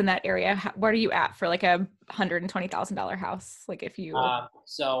rent rates in that area? What are you at for like a $120,000 house? Like if you,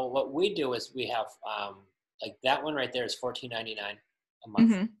 so what we do is we have, like that one right there is $14.99 a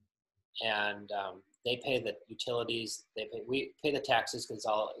month. Mm-hmm. And, they pay the utilities, we pay the taxes because it's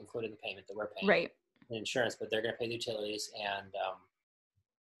all included in the payment that we're paying. Right. And insurance, but they're going to pay the utilities. And,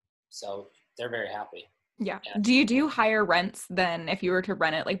 so they're very happy. Yeah. And Do you do higher rents than if you were to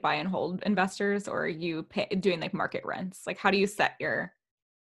rent it like buy and hold investors, or are you doing like market rents? Like how do you set your?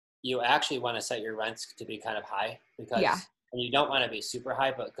 You actually want to set your rents to be kind of high because and you don't want to be super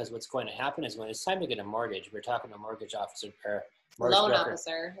high, but because what's going to happen is when it's time to get a mortgage, we're talking to a mortgage officer or loan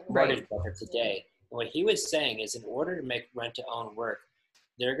officer, mortgage broker today. And what he was saying is in order to make rent to own work,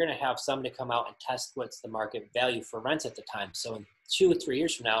 they're going to have somebody come out and test what's the market value for rents at the time. So in 2 or 3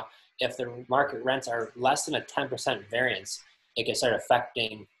 years from now, if the market rents are less than a 10% variance, it can start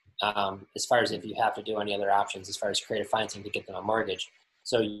affecting as far as if you have to do any other options as far as creative financing to get them a mortgage.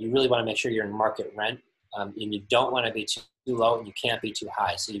 So you really want to make sure you're in market rent, and you don't want to be too low and you can't be too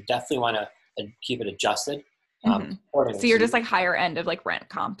high. So you definitely want to keep it adjusted. So you're just like higher end of like rent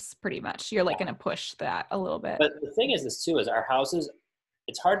comps pretty much. You're like going to push that a little bit. But the thing is this too, is our houses,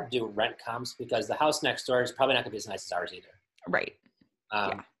 it's hard to do rent comps because the house next door is probably not going to be as nice as ours either. Right.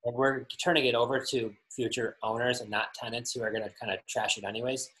 And we're turning it over to future owners and not tenants who are going to kind of trash it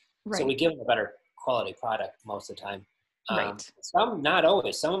anyways. Right. So we give them a better quality product most of the time. Right. Some, not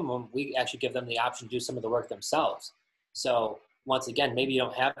always. Some of them, we actually give them the option to do some of the work themselves. So once again, maybe you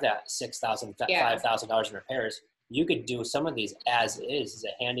don't have that $6,000, $5,000 in repairs. You could do some of these as is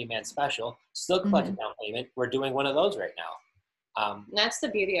a handyman special, still collect a down payment. We're doing one of those right now. That's the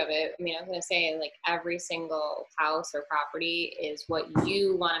beauty of it. I mean, I was going to say, like, every single house or property is what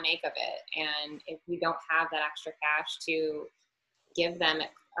you want to make of it. And if you don't have that extra cash to give them,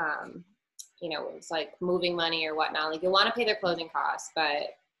 you know, it's like moving money or whatnot. Like, you want to pay their closing costs,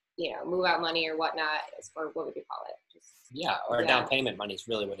 but, you know, move out money or whatnot, or what would you call it? Or down payment money is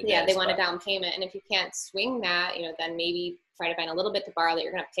really what it is. Yeah, they want a down payment. And if you can't swing that, you know, then maybe try to find a little bit to borrow that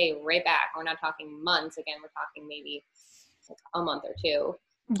you're going to pay right back. We're not talking months. Again, we're talking maybe like a month or two.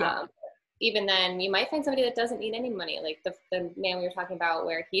 Yeah. Even then, you might find somebody that doesn't need any money, like the man we were talking about,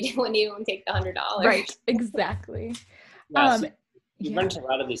 where he wouldn't even take the $100. Right. Exactly. So you run into a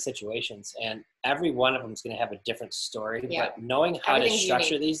lot of these situations, and every one of them is going to have a different story. Yeah. But knowing how to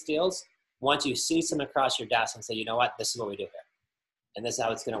structure unique. these deals, once you see something across your desk and say, you know what, this is what we do here, and this is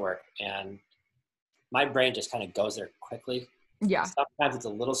how it's going to work, and my brain just kind of goes there quickly. Yeah. Sometimes it's a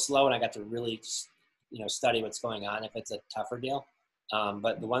little slow, and I got to really, you know, study what's going on if it's a tougher deal.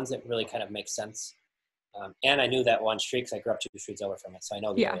 But the ones that really kind of make sense. And I knew that one street because I grew up 2 streets over from it, so I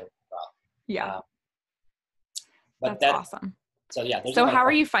know the area well. Yeah. But that's awesome. So yeah. So how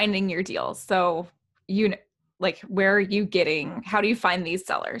are you finding your deals? So like, where are you getting, how do you find these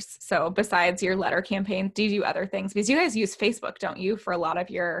sellers? So besides your letter campaign, do you do other things? Because you guys use Facebook, don't you, for a lot of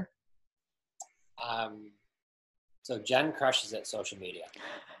your. So Jenn crushes at social media.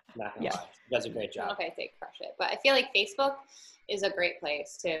 Not gonna lie. She does a great job. Okay, say crush it. But I feel like Facebook is a great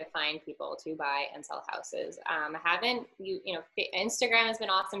place to find people to buy and sell houses. Instagram has been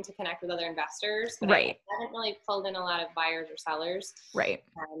awesome to connect with other investors, but I haven't really pulled in a lot of buyers or sellers. Right.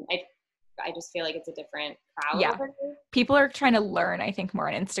 I just feel like it's a different crowd. Yeah. People are trying to learn, I think, more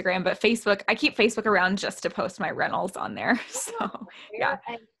on Instagram, but Facebook, I keep Facebook around just to post my rentals on there. So yeah.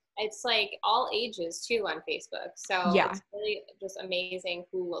 It's like all ages too on Facebook. So it's really just amazing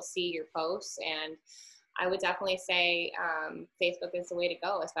who will see your posts. And I would definitely say Facebook is the way to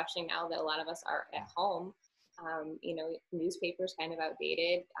go, especially now that a lot of us are at home. You know, newspapers kind of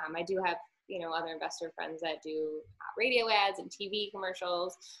outdated. I do have, you know, other investor friends that do radio ads and TV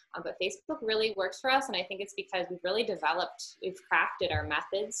commercials, but Facebook really works for us. And I think it's because we've crafted our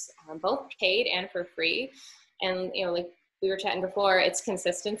methods, both paid and for free. And, you know, like we were chatting before, it's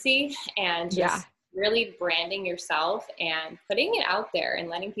consistency and just really branding yourself and putting it out there and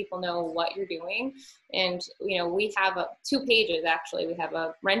letting people know what you're doing. And, you know, we have 2 pages, actually. We have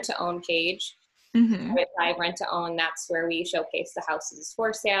a rent to own page. Live rent to own. That's where we showcase the houses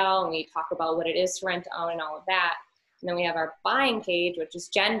for sale and we talk about what it is to rent to own and all of that. And then we have our buying page, which is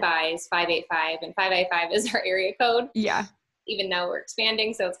Jenn Buys 585, and 585 is our area code. Yeah. Even though we're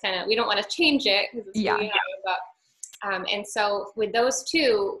expanding, so it's kind of, we don't want to change it because it's but And so with those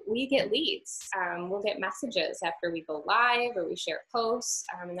two, we get leads. We'll get messages after we go live or we share posts.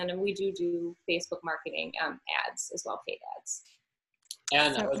 And then we do Facebook marketing ads as well, paid ads.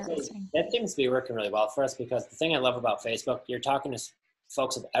 And I would say that seems to be working really well for us, because the thing I love about Facebook, you're talking to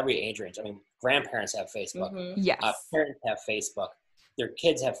folks of every age range. I mean, grandparents have Facebook. Yes. Parents have Facebook. Their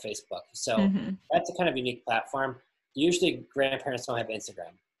kids have Facebook. So that's a kind of unique platform. Usually grandparents don't have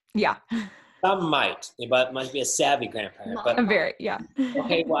Instagram. Yeah. Some might, but it must be a savvy grandparent. But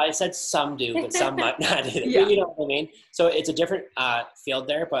okay, well, I said some do, but some might not do. Yeah. You know what I mean? So it's a different field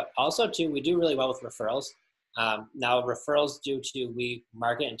there, but also too, we do really well with referrals. Now referrals due to, we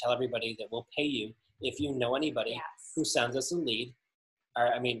market and tell everybody that we'll pay you if you know anybody who sends us a lead, or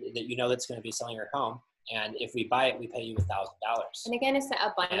that you know that's going to be selling your home. And if we buy it, we pay you $1,000. And again, it's the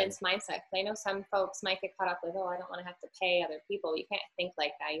abundance mindset. I know some folks might get caught up with, oh, I don't want to have to pay other people. You can't think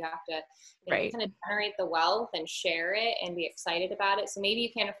like that. You have to kind of generate the wealth and share it and be excited about it. So maybe you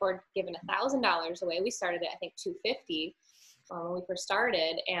can't afford giving $1,000 away. We started at, I think, $250 when we first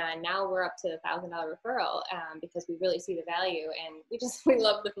started, and now we're up to $1,000 referral because we really see the value, and we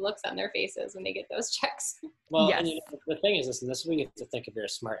love the looks on their faces when they get those checks. Well, and the thing is this, and this is what you have to think if you're a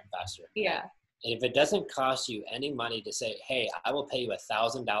smart investor. Yeah. And if it doesn't cost you any money to say, hey, I will pay you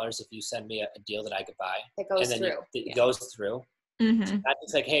 $1,000 if you send me a deal that I could buy. It goes through. It goes through. Not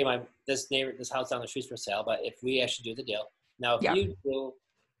just like, hey, this house down the street's for sale, but if we actually do the deal. Now, if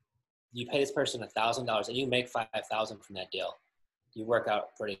you pay this person $1,000 and you make $5,000 from that deal, you work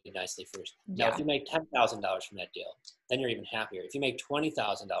out pretty nicely first. Now, if you make $10,000 from that deal, then you're even happier. If you make $20,000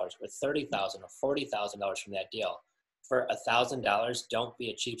 or $30,000 or $40,000 from that deal, for $1,000, don't be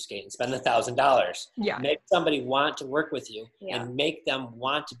a cheapskate and spend $1,000. Yeah. Make somebody want to work with you and make them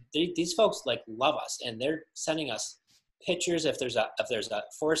want to. These folks love us, and they're sending us pictures. If there's a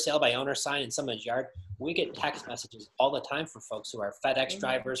for sale by owner sign in someone's yard, we get text messages all the time for folks who are FedEx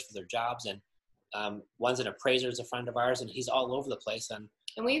drivers for their jobs, and one's an appraiser, is a friend of ours, and he's all over the place. And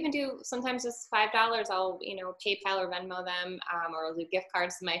we even do, sometimes it's $5. I'll, PayPal or Venmo them, or I'll do gift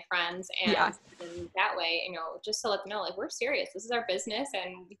cards to my friends. And that way, just to let them know, we're serious. This is our business.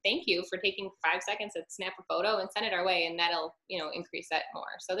 And thank you for taking 5 seconds to snap a photo and send it our way. And that'll, increase that more.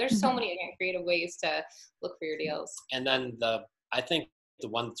 So there's so many creative ways to look for your deals. And then I think the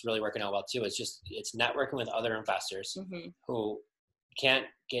one that's really working out well too is it's networking with other investors who can't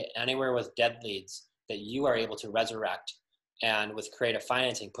get anywhere with dead leads that you are able to resurrect. And with creative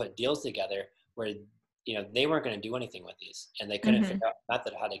financing, put deals together where, they weren't going to do anything with these, and they couldn't figure out a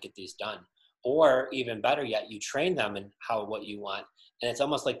method how to get these done. Or even better yet, you train them in what you want. And it's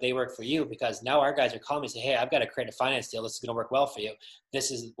almost like they work for you, because now our guys are calling me and say, hey, I've got a creative finance deal. This is going to work well for you. This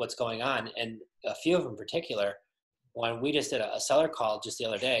is what's going on. And a few of them in particular, when we just did a seller call just the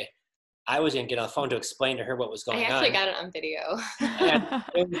other day, I was going to get on the phone to explain to her what was going on. I actually got it on video. And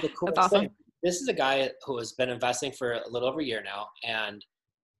it was the coolest That's awesome. thing. This is a guy who has been investing for a little over a year now and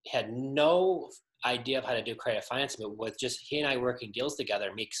had no idea of how to do creative finance, but with just he and I working deals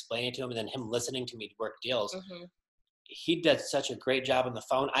together, me explaining to him and then him listening to me work deals, he did such a great job on the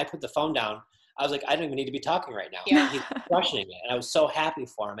phone. I put the phone down. I was like, I don't even need to be talking right now. Yeah. He's crushing it. And I was so happy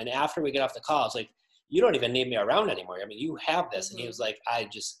for him. And after we get off the call, I was like, you don't even need me around anymore. I mean, you have this. And he was like,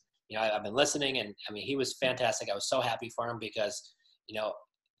 I've been listening. And he was fantastic. I was so happy for him because,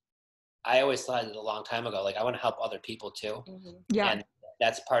 I always thought it a long time ago, I want to help other people too. Yeah. And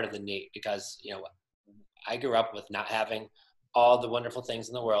that's part of the need, because, I grew up with not having all the wonderful things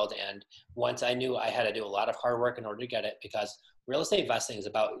in the world. And once I knew I had to do a lot of hard work in order to get it, because real estate investing is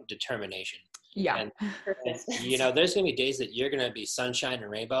about determination. Yeah. And there's going to be days that you're going to be sunshine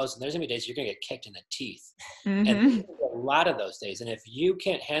and rainbows, and there's going to be days you're going to get kicked in the teeth. And there's a lot of those days. And if you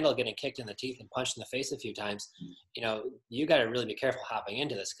can't handle getting kicked in the teeth and punched in the face a few times, you got to really be careful hopping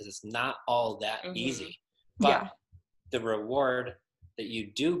into this, because it's not all that easy. But the reward that you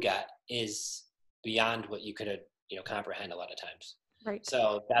do get is beyond what you could comprehend a lot of times. Right.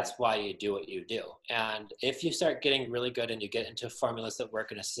 So that's why you do what you do. And if you start getting really good and you get into formulas that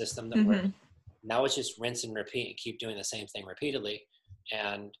work in a system that works, now it's just rinse and repeat and keep doing the same thing repeatedly.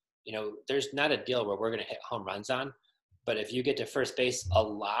 And, there's not a deal where we're going to hit home runs on, but if you get to first base a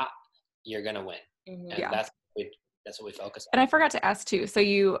lot, you're going to win. And that's what we focus on. And I forgot to ask too. So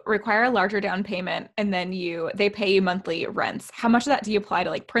you require a larger down payment, and then they pay you monthly rents. How much of that do you apply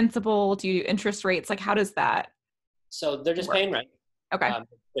to principal? Do you do interest rates? How does that? So they're just paying rent. Okay.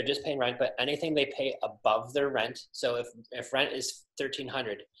 They're just paying rent, but anything they pay above their rent. So if rent is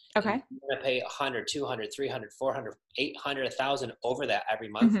 $1,300, okay, you're going to pay $100, $200, $300, $400, $800, $1,000 over that every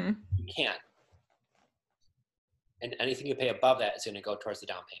month. You can't. And anything you pay above that is going to go towards the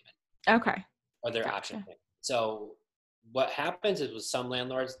down payment. Okay. Or their option payment. So what happens is with some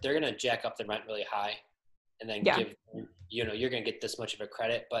landlords, they're going to jack up the rent really high and then Yeah. give, you're going to get this much of a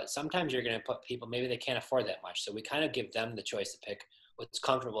credit, but sometimes you're going to put people, maybe they can't afford that much. So we kind of give them the choice to pick what's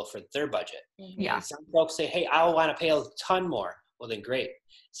comfortable for their budget. Yeah. And some folks say, hey, I want to pay a ton more. Well, then great.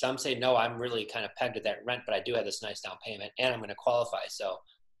 Some say, no, I'm really kind of pegged at that rent, but I do have this nice down payment and I'm going to qualify. So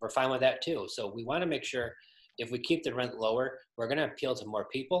we're fine with that too. So we want to make sure if we keep the rent lower, we're going to appeal to more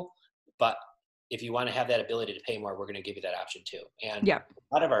people. But if you want to have that ability to pay more, we're going to give you that option too. And a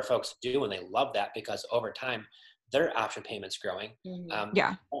lot of our folks do, and they love that because over time, their option payment's growing.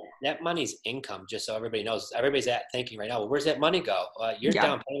 That money's income, just so everybody knows. Everybody's thinking right now, well, where's that money go? Your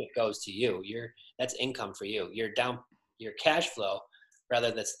down payment goes to you. That's income for you. Your cash flow,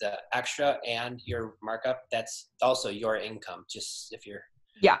 rather that's the extra and your markup, that's also your income. Just if you're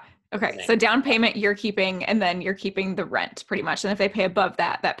okay. So down payment you're keeping, and then you're keeping the rent pretty much. And if they pay above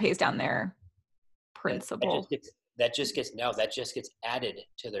that, that pays down their principal. That just gets added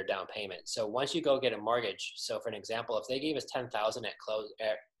to their down payment. So once you go get a mortgage, so for an example, if they gave us $10,000 at close,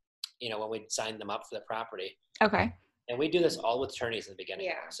 when we signed them up for the property. Okay. And we do this all with attorneys in the beginning.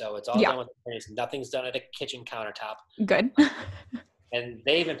 Yeah. So it's all done with attorneys. Nothing's done at a kitchen countertop. Good. And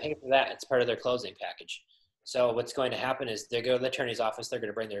they even pay for that. It's part of their closing package. So what's going to happen is they go to the attorney's office. They're going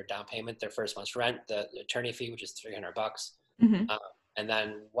to bring their down payment, their first month's rent, the attorney fee, which is $300. Mm-hmm. And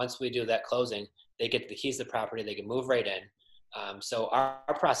then once we do that closing, they get the keys to the property. They can move right in. So our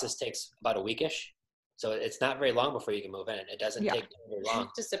process takes about a weekish. So it's not very long before you can move in. It doesn't take very long. It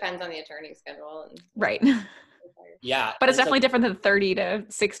just depends on the attorney schedule. Right. Yeah. But it's definitely different than 30 to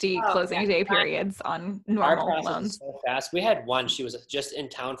 60 closing day exactly. periods on normal Our process loans. is so fast. We had one, she was just in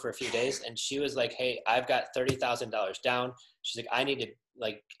town for a few days and she was like, hey, I've got $30,000 down. She's like,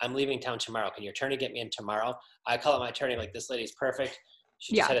 I'm leaving town tomorrow. Can your attorney get me in tomorrow? I call up my attorney, like, this lady's perfect.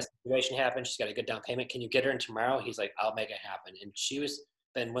 She just had a situation happen. She's got a good down payment. Can you get her in tomorrow? He's like, I'll make it happen. And she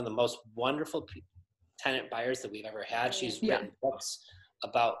been one of the most wonderful tenant buyers that we've ever had. She's written books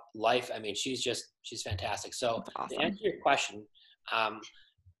about life. I mean, she's fantastic. So awesome. To answer your question,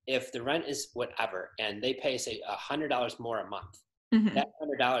 if the rent is whatever, and they pay say $100 more a month, that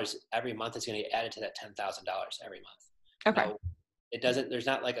 $100 every month is going to get added to that $10,000 every month. Okay. Now, it doesn't. There's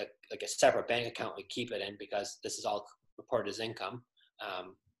not like a separate bank account we keep it in because this is all reported as income,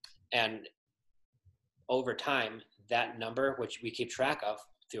 and over time, that number, which we keep track of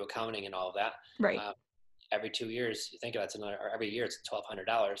through accounting and all of that, right. Every 2 years, you think about it, or every year it's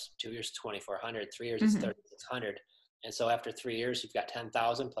 $1,200. 2 years, $2,400. 3 years, it's $3,600. And so after 3 years, you've got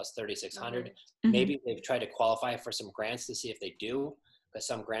 10,000 plus 3,600. Maybe they've tried to qualify for some grants to see if they do, because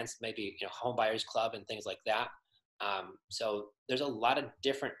some grants, maybe home buyers club and things like that. So there's a lot of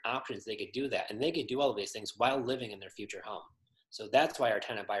different options they could do that, and they could do all of these things while living in their future home. So that's why our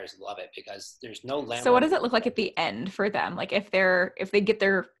tenant buyers love it, because there's no landlord. So what does it look like at the end for them? Like if they get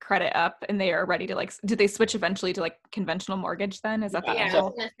their credit up and they are ready to do they switch eventually to conventional mortgage then? Is that the end? I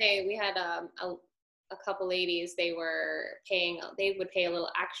was going to say we had a couple ladies, they would pay a little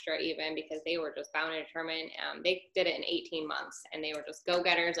extra even because they were just bound and determined. They did it in 18 months and they were just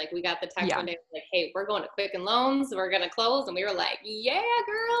go-getters. Like we got the text one day like, hey, we're going to Quicken Loans. We're going to close. And we were like, yeah,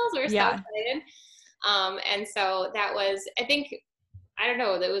 girls, we're so excited. And so that was, I think, I don't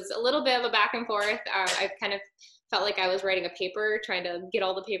know, there was a little bit of a back and forth. I kind of felt like I was writing a paper, trying to get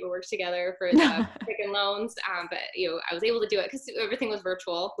all the paperwork together for the Quicken Loans. But, I was able to do it because everything was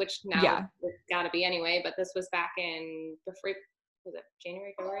virtual, which now it's got to be anyway. But this was back in, was it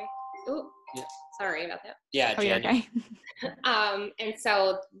January, February? Oh, sorry about that. Yeah, January. Okay. And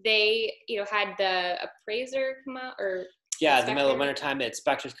so they, had the appraiser come out or... Yeah, in the middle of winter time, the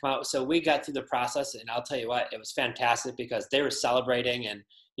inspectors come out. So we got through the process, and I'll tell you what, it was fantastic because they were celebrating, and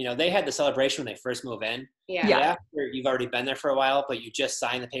they had the celebration when they first move in. Yeah. But after you've already been there for a while, but you just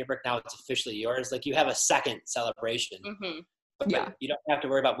signed the paperwork, now it's officially yours. Like you have a second celebration. But you don't have to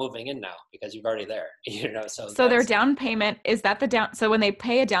worry about moving in now because you're already there. So their down payment, is that the down? So when they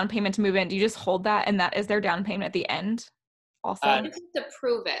pay a down payment to move in, do you just hold that, and that is their down payment at the end? Also, I just have to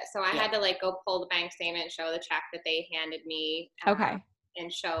prove it. So I had to go pull the bank statement, show the check that they handed me.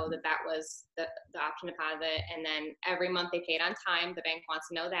 And show that was the option deposit. And then every month they paid on time. The bank wants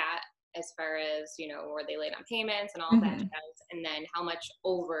to know that as far as, were they late on payments and all that jazz. And then how much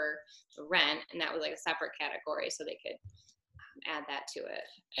over the rent. And that was a separate category. So they could add that to it.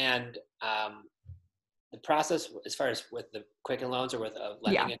 And the process as far as with the Quicken Loans or with a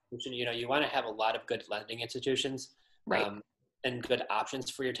lending institution, you want to have a lot of good lending institutions. Right. And good options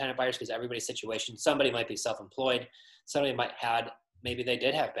for your tenant buyers because everybody's situation, somebody might be self-employed, somebody maybe they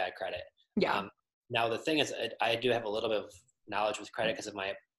did have bad credit. Yeah. Now the thing is, I do have a little bit of knowledge with credit because of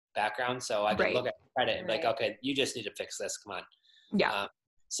my background. So I can look at credit and be like, okay, you just need to fix this. Come on. Yeah.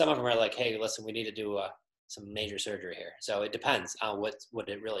 Some of them are like, hey, listen, we need to do some major surgery here. So it depends on what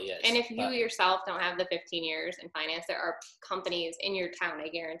it really is. And if you yourself don't have the 15 years in finance, there are companies in your town, I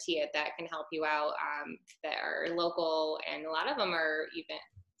guarantee it, that can help you out, that are local, and a lot of them are even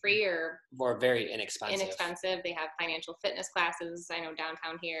free or very inexpensive. They have financial fitness classes, I know,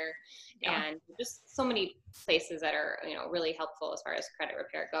 downtown here, and just so many places that are, really helpful as far as credit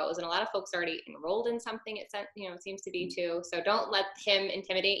repair goes. And a lot of folks already enrolled in something, it seems to be too. So don't let him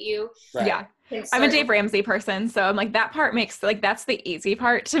intimidate you. Right. Yeah. I'm a Dave Ramsey person, so I'm like, that part makes, like, that's the easy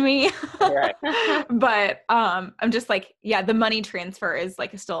part to me. Right. But I'm just like, the money transfer is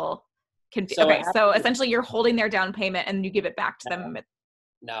like still confusing. So essentially you're holding their down payment and you give it back to them.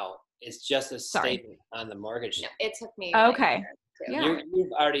 No, it's just a statement on the mortgage. No, it took me. Okay.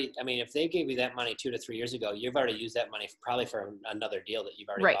 You've already, if they gave you that money 2 to 3 years ago, you've already used that money probably for another deal that you've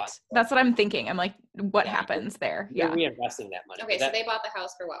already bought. That's what I'm thinking. I'm like, what happens there? You're reinvesting that money. Okay, so they bought the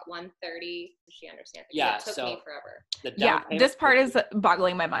house for what, $130? She understands. Yeah, it took me forever. This part is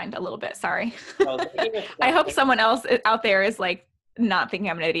boggling my mind a little bit. Sorry. I hope someone else out there is like not thinking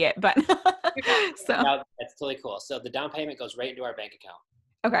I'm an idiot, but No, that's totally cool. So the down payment goes right into our bank account.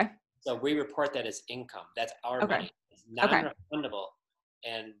 Okay. So we report that as income. That's our money. It's non-refundable,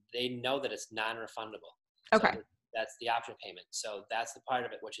 and they know that it's non-refundable. Okay. So that's the option payment. So that's the part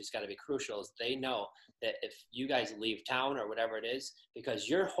of it which is got to be crucial, is they know that if you guys leave town or whatever it is, because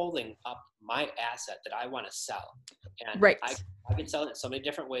you're holding up my asset that I want to sell. And I could sell it in so many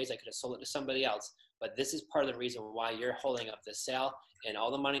different ways. I could have sold it to somebody else, but this is part of the reason why you're holding up the sale, and all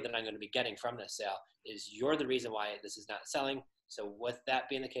the money that I'm going to be getting from this sale is you're the reason why this is not selling. So with that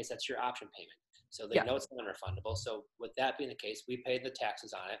being the case, that's your option payment. So they know it's non-refundable. So with that being the case, we pay the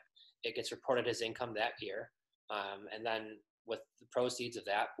taxes on it. It gets reported as income that year. And then with the proceeds of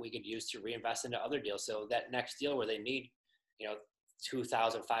that, we could use to reinvest into other deals. So that next deal where they need,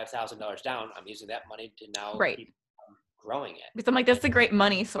 $2,000, $5,000 down, I'm using that money to now keep growing it. Because I'm like, that's a great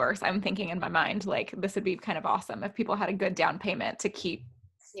money source. I'm thinking in my mind, like, this would be kind of awesome if people had a good down payment to keep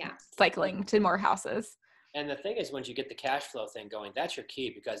cycling to more houses. And the thing is, once you get the cash flow thing going, that's your key,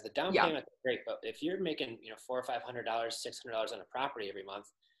 because the down payment is great. But if you're making, $400 or $500, $600 on a property every month,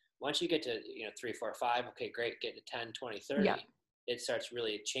 once you get to, 3, 4, 5, okay, great, get to 10, 20, 30, it starts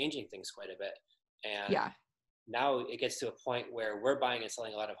really changing things quite a bit. And now it gets to a point where we're buying and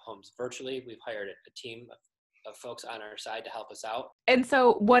selling a lot of homes virtually. We've hired a team of folks on our side to help us out. And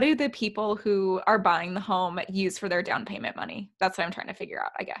so what do the people who are buying the home use for their down payment money? That's what I'm trying to figure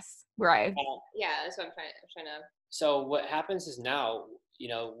out, I guess. That's what I'm trying to. So what happens is now,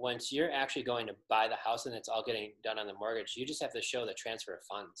 once you're actually going to buy the house and it's all getting done on the mortgage, you just have to show the transfer of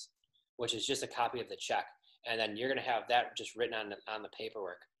funds, which is just a copy of the check. And then you're going to have that just written on the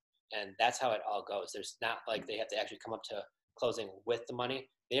paperwork. And that's how it all goes. There's not like they have to actually come up to closing with the money.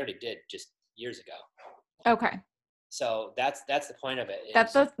 They already did just years ago. Okay. So that's the point of it.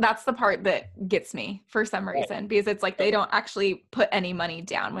 That's the part that gets me for some reason, because it's like they don't actually put any money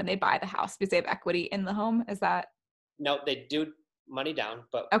down when they buy the house because they have equity in the home. Is that? No, they do money down,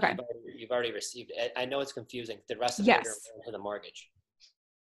 but you've already received it. I know it's confusing. The rest of it are going into the mortgage.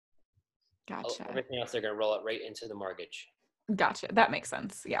 Gotcha. Everything else, they're going to roll it right into the mortgage. Gotcha. That makes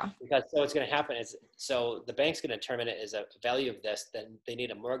sense. Yeah. Because so what's going to happen is, so the bank's going to determine it as a value of this, then they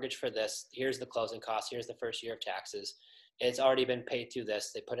need a mortgage for this. Here's the closing costs. Here's the first year of taxes. It's already been paid through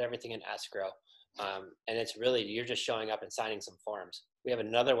this. They put everything in escrow. And it's really, you're just showing up and signing some forms. We have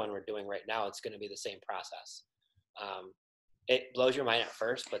another one we're doing right now. It's going to be the same process. It blows your mind at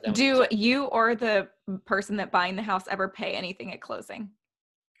first, but then do you or the person that buying the house ever pay anything at closing?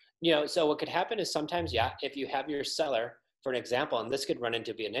 So what could happen is sometimes, if you have your seller, for an example, and this could run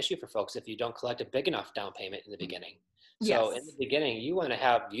into be an issue for folks if you don't collect a big enough down payment in the beginning. So in the beginning, you want to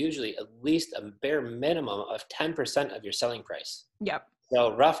have usually at least a bare minimum of 10% of your selling price. Yep.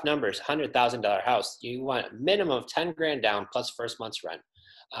 So rough numbers, $100,000 house, you want a minimum of 10 grand down plus first month's rent.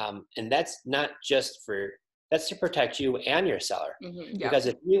 And that's not just that's to protect you and your seller. Mm-hmm. Because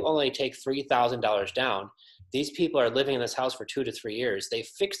if you only take $3,000 down, these people are living in this house for 2 to 3 years. They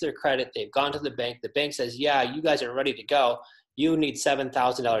fixed their credit. They've gone to the bank. The bank says, yeah, you guys are ready to go. You need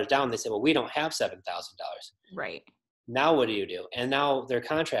 $7,000 down. They say, well, we don't have $7,000. Right. Now what do you do? And now their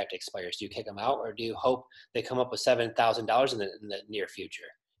contract expires. Do you kick them out, or do you hope they come up with $7,000 in the near future?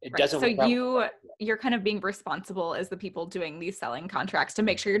 It Right. doesn't So work. you're kind of being responsible as the people doing these selling contracts to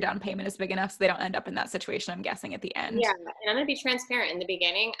make sure your down payment is big enough so they don't end up in that situation, I'm guessing, at the end. Yeah, and I'm gonna be transparent. In the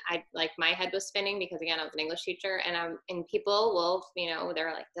beginning, my head was spinning because again, I was an English teacher, and people will,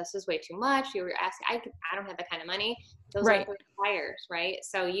 they're like, "This is way too much." You were asking, I don't have that kind of money. Those Right. are buyers, right?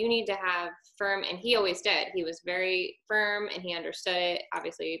 So you need to have firm, and he always did. He was very firm, and he understood it.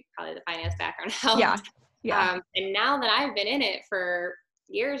 Obviously, probably the finance background helped. Yeah. And now that I've been in it for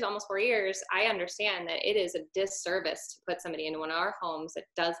years, almost 4 years, I understand that it is a disservice to put somebody into one of our homes that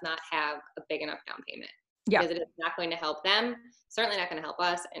does not have a big enough down payment. Yeah. Because it is not going to help them, certainly not going to help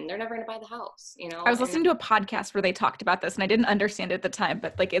us, and they're never going to buy the house, I was listening to a podcast where they talked about this, and I didn't understand it at the time,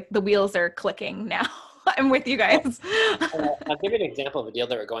 but like the wheels are clicking now. I'm with you guys. I'll give you an example of a deal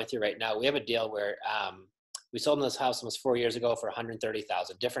that we're going through right now. We have a deal where we sold in this house almost 4 years ago for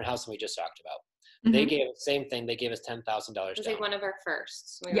 $130,000, different house than we just talked about. Mm-hmm. They gave us same thing. They gave us $10,000 down. It was like one of our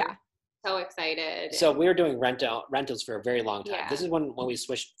firsts. We were so excited. So we were doing rentals for a very long time. Yeah. This is when we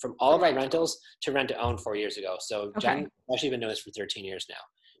switched from all of our rentals to rent to own 4 years ago. So Jen actually been doing this for 13 years now.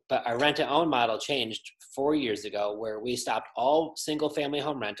 But our rent to own model changed 4 years ago, where we stopped all single family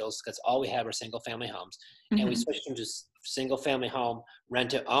home rentals because all we had were single family homes. Mm-hmm. And we switched them to single family home rent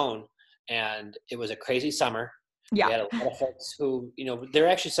to own. And it was a crazy summer. Yeah. We had a lot of folks who, they're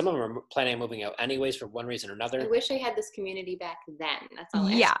actually, some of them are planning on moving out anyways for one reason or another. I wish I had this community back then. That's all.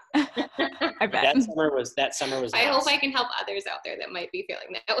 I bet. That summer was I hope I can help others out there that might be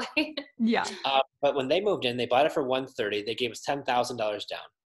feeling that way. Yeah. But when they moved in, they bought it for $130,000. They gave us $10,000 down.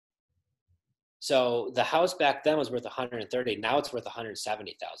 So the house back then was worth $130,000. Now it's worth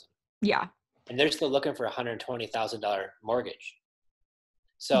 $170,000. Yeah. And they're still looking for a $120,000 mortgage.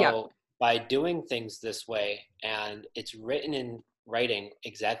 So by doing things this way, and it's written in writing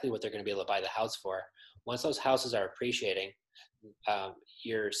exactly what they're going to be able to buy the house for, once those houses are appreciating,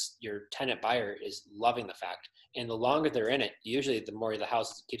 your tenant buyer is loving the fact. And the longer they're in it, usually the more the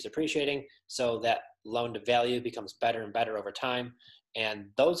house keeps appreciating. So that loan to value becomes better and better over time. And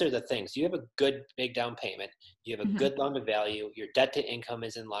those are the things. You have a good big down payment. You have a good loan to value. Your debt to income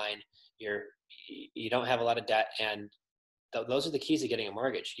is in line. You don't have a lot of debt. And those are the keys to getting a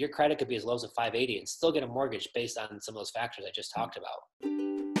mortgage. Your credit could be as low as a 580 and still get a mortgage based on some of those factors I just talked about.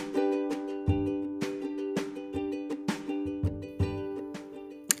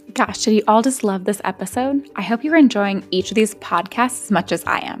 Gosh, did you all just love this episode? I hope you're enjoying each of these podcasts as much as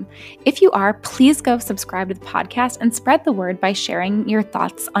I am. If you are, please go subscribe to the podcast and spread the word by sharing your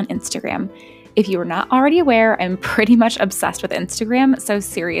thoughts on Instagram. If you are not already aware, I'm pretty much obsessed with Instagram, so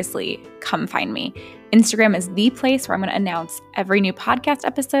seriously, come find me. Instagram is the place where I'm going to announce every new podcast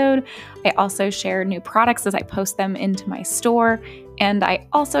episode. I also share new products as I post them into my store. And I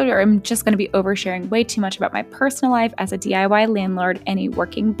also am just going to be oversharing way too much about my personal life as a DIY landlord and a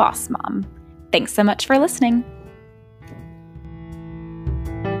working boss mom. Thanks so much for listening.